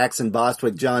like a Jackson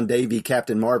Bostwick, John Davey,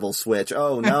 Captain Marvel switch.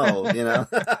 Oh no,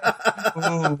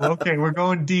 Oh, okay, we're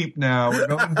going deep now.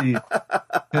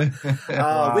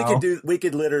 Wow. We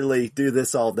could literally do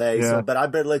this all day. Yeah. So, but I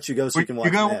better let you go so you can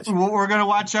watch the match. We're gonna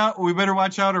watch out. We better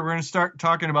watch out, or we're gonna start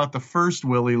talking about the first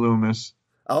Willie Loomis.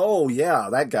 Oh yeah,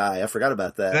 that guy. I forgot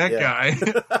about that. That guy.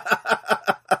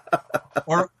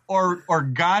 or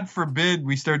God forbid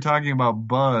we start talking about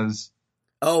Buzz.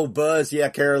 Oh, Buzz, yeah,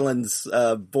 Carolyn's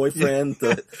boyfriend,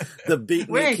 the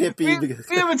beatnik hippie.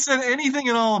 We haven't said anything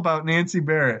at all about Nancy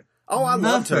Barrett. Oh, I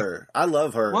loved her. I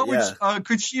love her.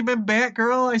 Could she have been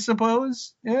Batgirl, I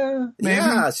suppose? Yeah, maybe.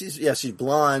 Yeah, she's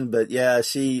blonde, but yeah,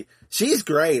 she's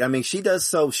great. I mean, she's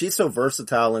so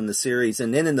versatile in the series,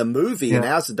 and then in the movie in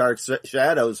House of Dark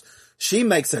Shadows, she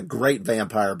makes a great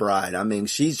vampire bride. I mean,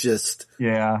 she's just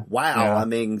wow. Yeah. I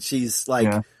mean, she's like.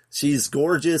 Yeah. She's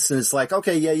gorgeous, and it's like,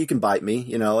 okay, yeah, you can bite me,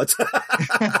 It's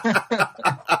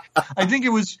I think it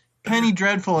was Penny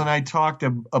Dreadful and I talked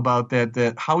about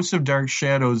that House of Dark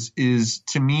Shadows is,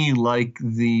 to me, like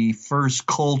the first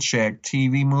Kolchak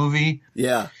TV movie.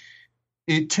 Yeah.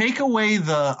 Take away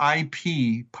the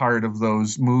IP part of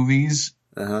those movies,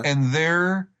 and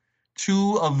they're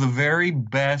two of the very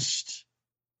best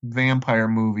vampire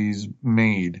movies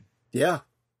made. Yeah.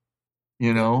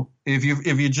 If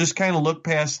you just kind of look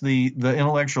past the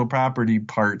intellectual property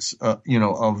parts,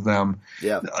 of them,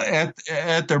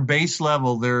 at their base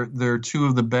level, they're two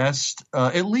of the best,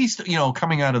 at least,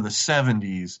 coming out of the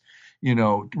 70s,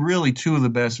 really two of the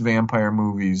best vampire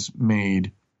movies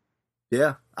made.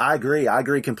 Yeah, I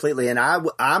agree completely. And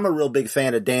I'm a real big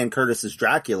fan of Dan Curtis's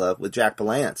Dracula with Jack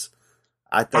Palance.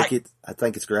 I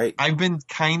think it's great. I've been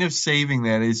kind of saving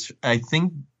that. I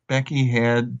think Becky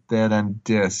had that on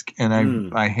disc,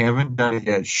 and I haven't done it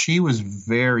yet. She was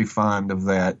very fond of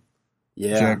that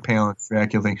Jack Palance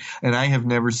Dracula thing, and I have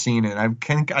never seen it. I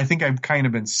think I've kind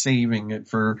of been saving it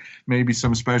for maybe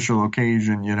some special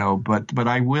occasion, But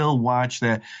I will watch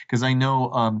that because I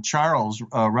know Charles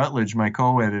Rutledge, my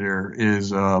co-editor,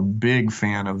 is a big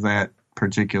fan of that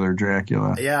particular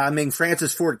Dracula. Yeah, I mean,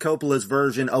 Francis Ford Coppola's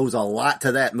version owes a lot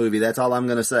to that movie. That's all I'm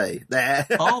going to say.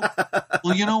 Oh,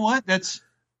 well, you know what? That's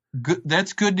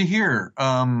good to hear,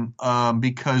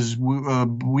 because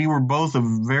we were both a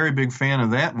very big fan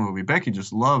of that movie. Becky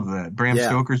just loved that. Bram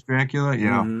Stoker's Dracula,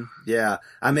 yeah. Mm-hmm. Yeah.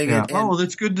 I mean, And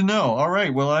that's good to know. All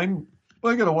right, well, I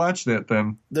got to watch that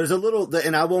then. There's a little,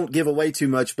 and I won't give away too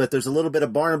much, but there's a little bit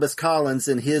of Barnabas Collins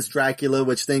in his Dracula,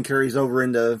 which then carries over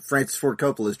into Francis Ford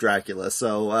Coppola's Dracula.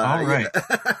 So, all right.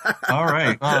 All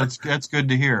right. Oh, that's good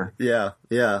to hear. Yeah.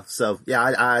 Yeah. So, yeah,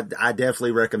 I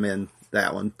definitely recommend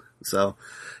that one. So,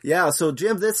 yeah. So,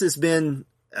 Jim, this has been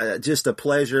just a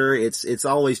pleasure. It's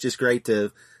always just great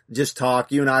to just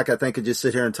talk. You and I think could just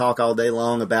sit here and talk all day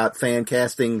long about fan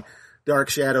casting Dark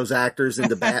Shadows actors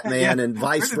into Batman and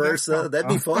vice versa. That'd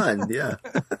be fun. Yeah.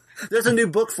 There's a new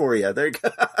book for you. There you go.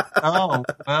 Oh,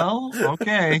 well,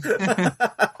 okay.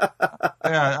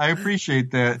 Yeah, I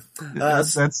appreciate that.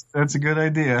 That's a good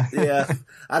idea. Yeah.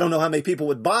 I don't know how many people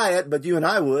would buy it, but you and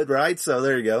I would, right? So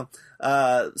there you go.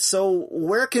 So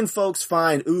where can folks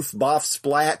find Oof, Boff,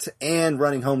 Splat and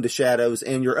Running Home to Shadows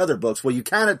and your other books? Well, you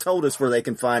kind of told us where they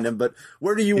can find them, but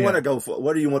where do you want to go for?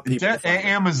 Where do you want people to find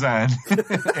Amazon.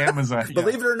 Amazon. Yeah.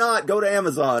 Believe it or not, go to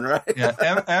Amazon, right?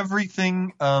 Yeah.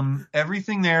 Everything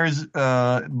there is,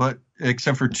 but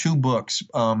except for 2 books.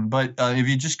 But if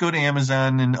you just go to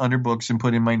Amazon and under books and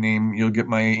put in my name, you'll get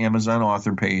my Amazon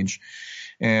author page.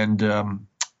 And,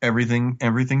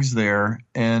 everything's there,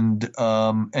 and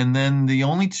then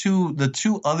the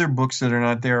two other books that are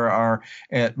not there are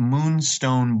at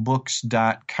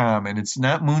moonstonebooks.com, and it's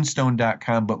not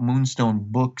moonstone.com but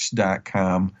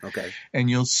moonstonebooks.com. Okay. And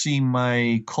you'll see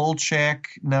my Kolchak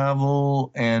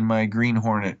novel and my Green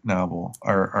Hornet novel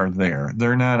are there.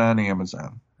 They're not on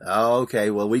Amazon. Okay.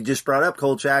 Well, we just brought up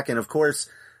Kolchak, and of course,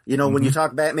 you know, when you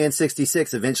talk Batman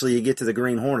 66, eventually you get to the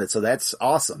Green Hornet. So that's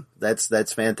awesome.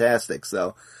 That's fantastic.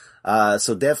 So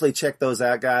definitely check those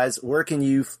out, guys. Where can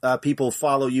you, people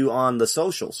follow you on the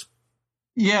socials?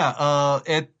 Yeah.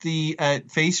 At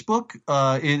Facebook,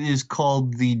 it is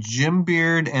called the Jim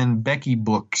Beard and Becky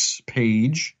Books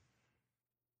page.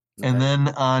 Okay. And then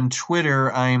on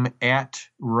Twitter, I'm at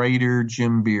Writer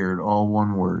Jim Beard, all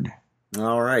one word.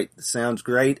 All right. Sounds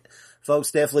great.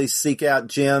 Folks, definitely seek out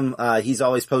Jim. He's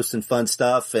always posting fun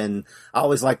stuff, and I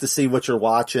always like to see what you're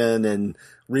watching and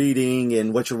reading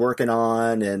and what you're working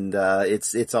on. And,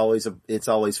 it's always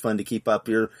fun to keep up.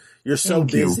 You're so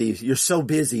busy. You're so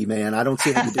busy, man. I don't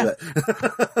see how you do it.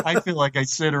 I feel like I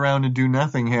sit around and do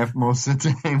nothing most of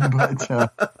the time,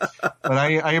 but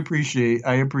I appreciate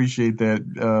that,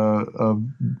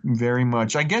 very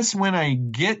much. I guess when I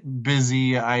get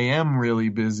busy, I am really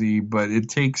busy, but it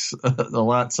takes a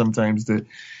lot sometimes to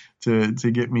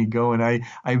get me going.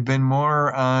 I've been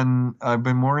more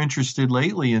interested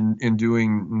lately in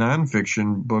doing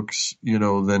nonfiction books, you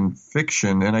know, than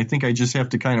fiction. And I think I just have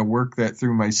to kind of work that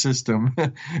through my system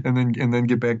and then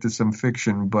get back to some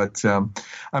fiction. But, I'm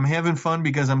having fun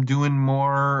because I'm doing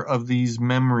more of these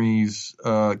memories,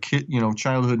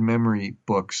 childhood memory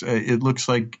books. It looks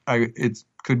like it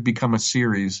could become a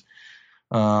series.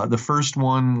 The first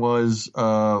one was,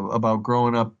 about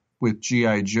growing up with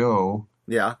G.I. Joe.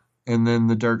 Yeah. And then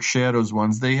the Dark Shadows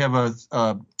ones, they have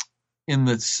in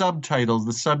the subtitles,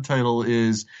 the subtitle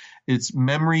is, it's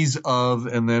memories of,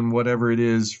 and then whatever it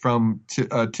is from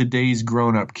today's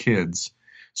grown-up kids.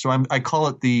 So I call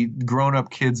it the Grown-Up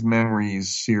Kids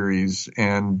Memories series,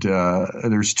 and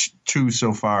there's two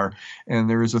so far, and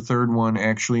there is a third one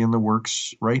actually in the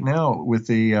works right now with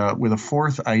a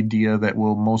fourth idea that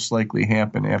will most likely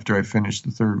happen after I finish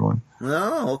the third one.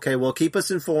 Oh, okay. Well, keep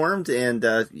us informed, and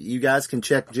you guys can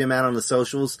check Jim out on the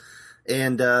socials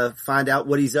and find out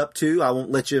what he's up to. I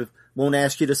won't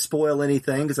ask you to spoil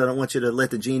anything because I don't want you to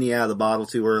let the genie out of the bottle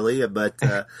too early. But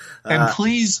and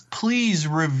please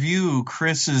review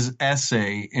Chris's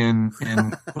essay in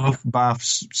Oof Boff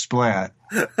Splat.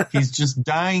 He's just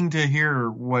dying to hear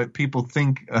what people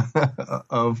think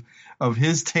of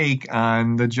his take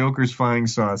on the Joker's flying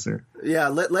saucer. Yeah,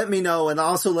 let me know, and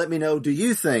also let me know. Do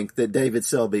you think that David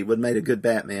Selby would make a good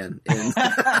Batman?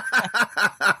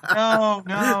 No.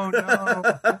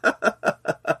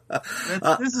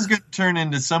 This is going to turn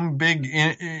into some big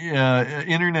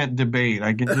internet debate.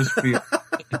 I can just feel.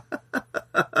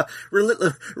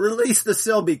 Release the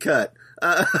Selby cut.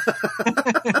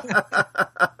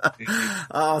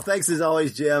 Thanks as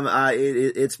always, Jim.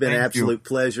 It's been an absolute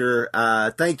pleasure.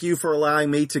 Thank you for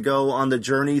allowing me to go on the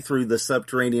journey through the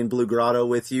subterranean Blue Grotto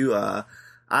with you. I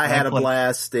had a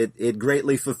blast. It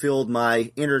greatly fulfilled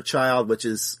my inner child, which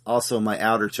is also my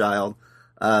outer child.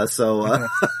 Well,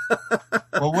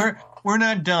 we're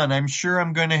not done. I'm sure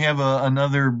I'm going to have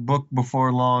another book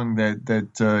before long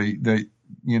that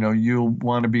you know you'll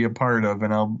want to be a part of,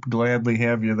 and I'll gladly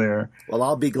have you there. Well,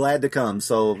 I'll be glad to come.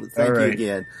 So thank you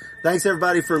again. Thanks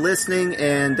everybody for listening,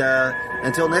 and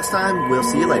until next time, we'll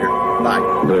see you later. Bye.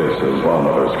 This is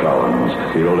Barnabas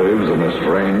Collins. He lives in a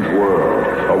strange world,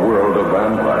 a world of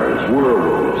vampires,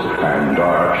 werewolves, and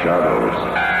dark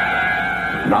shadows.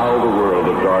 Now the world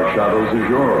of Dark Shadows is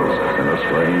yours in a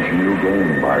strange new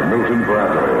game by Milton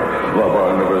Bradley, the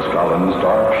Barnabas Collins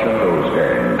Dark Shadows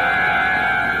game.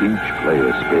 Each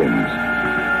player spins,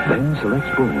 then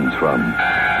selects bones from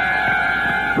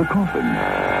the coffin.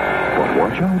 But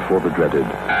watch out for the dreaded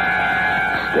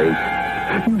stake.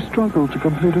 You struggle to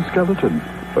complete a skeleton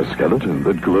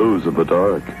that glows in the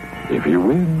dark. If you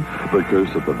win, the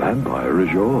curse of the vampire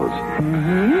is yours.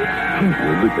 Mm-hmm.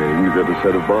 Win the game, you get a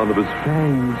set of Barnabas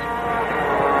fangs.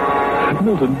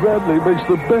 Milton Bradley makes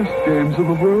the best games in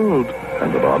the world,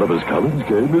 and the Barnabas Collins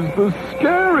game is the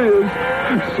scariest.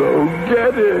 So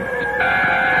get it.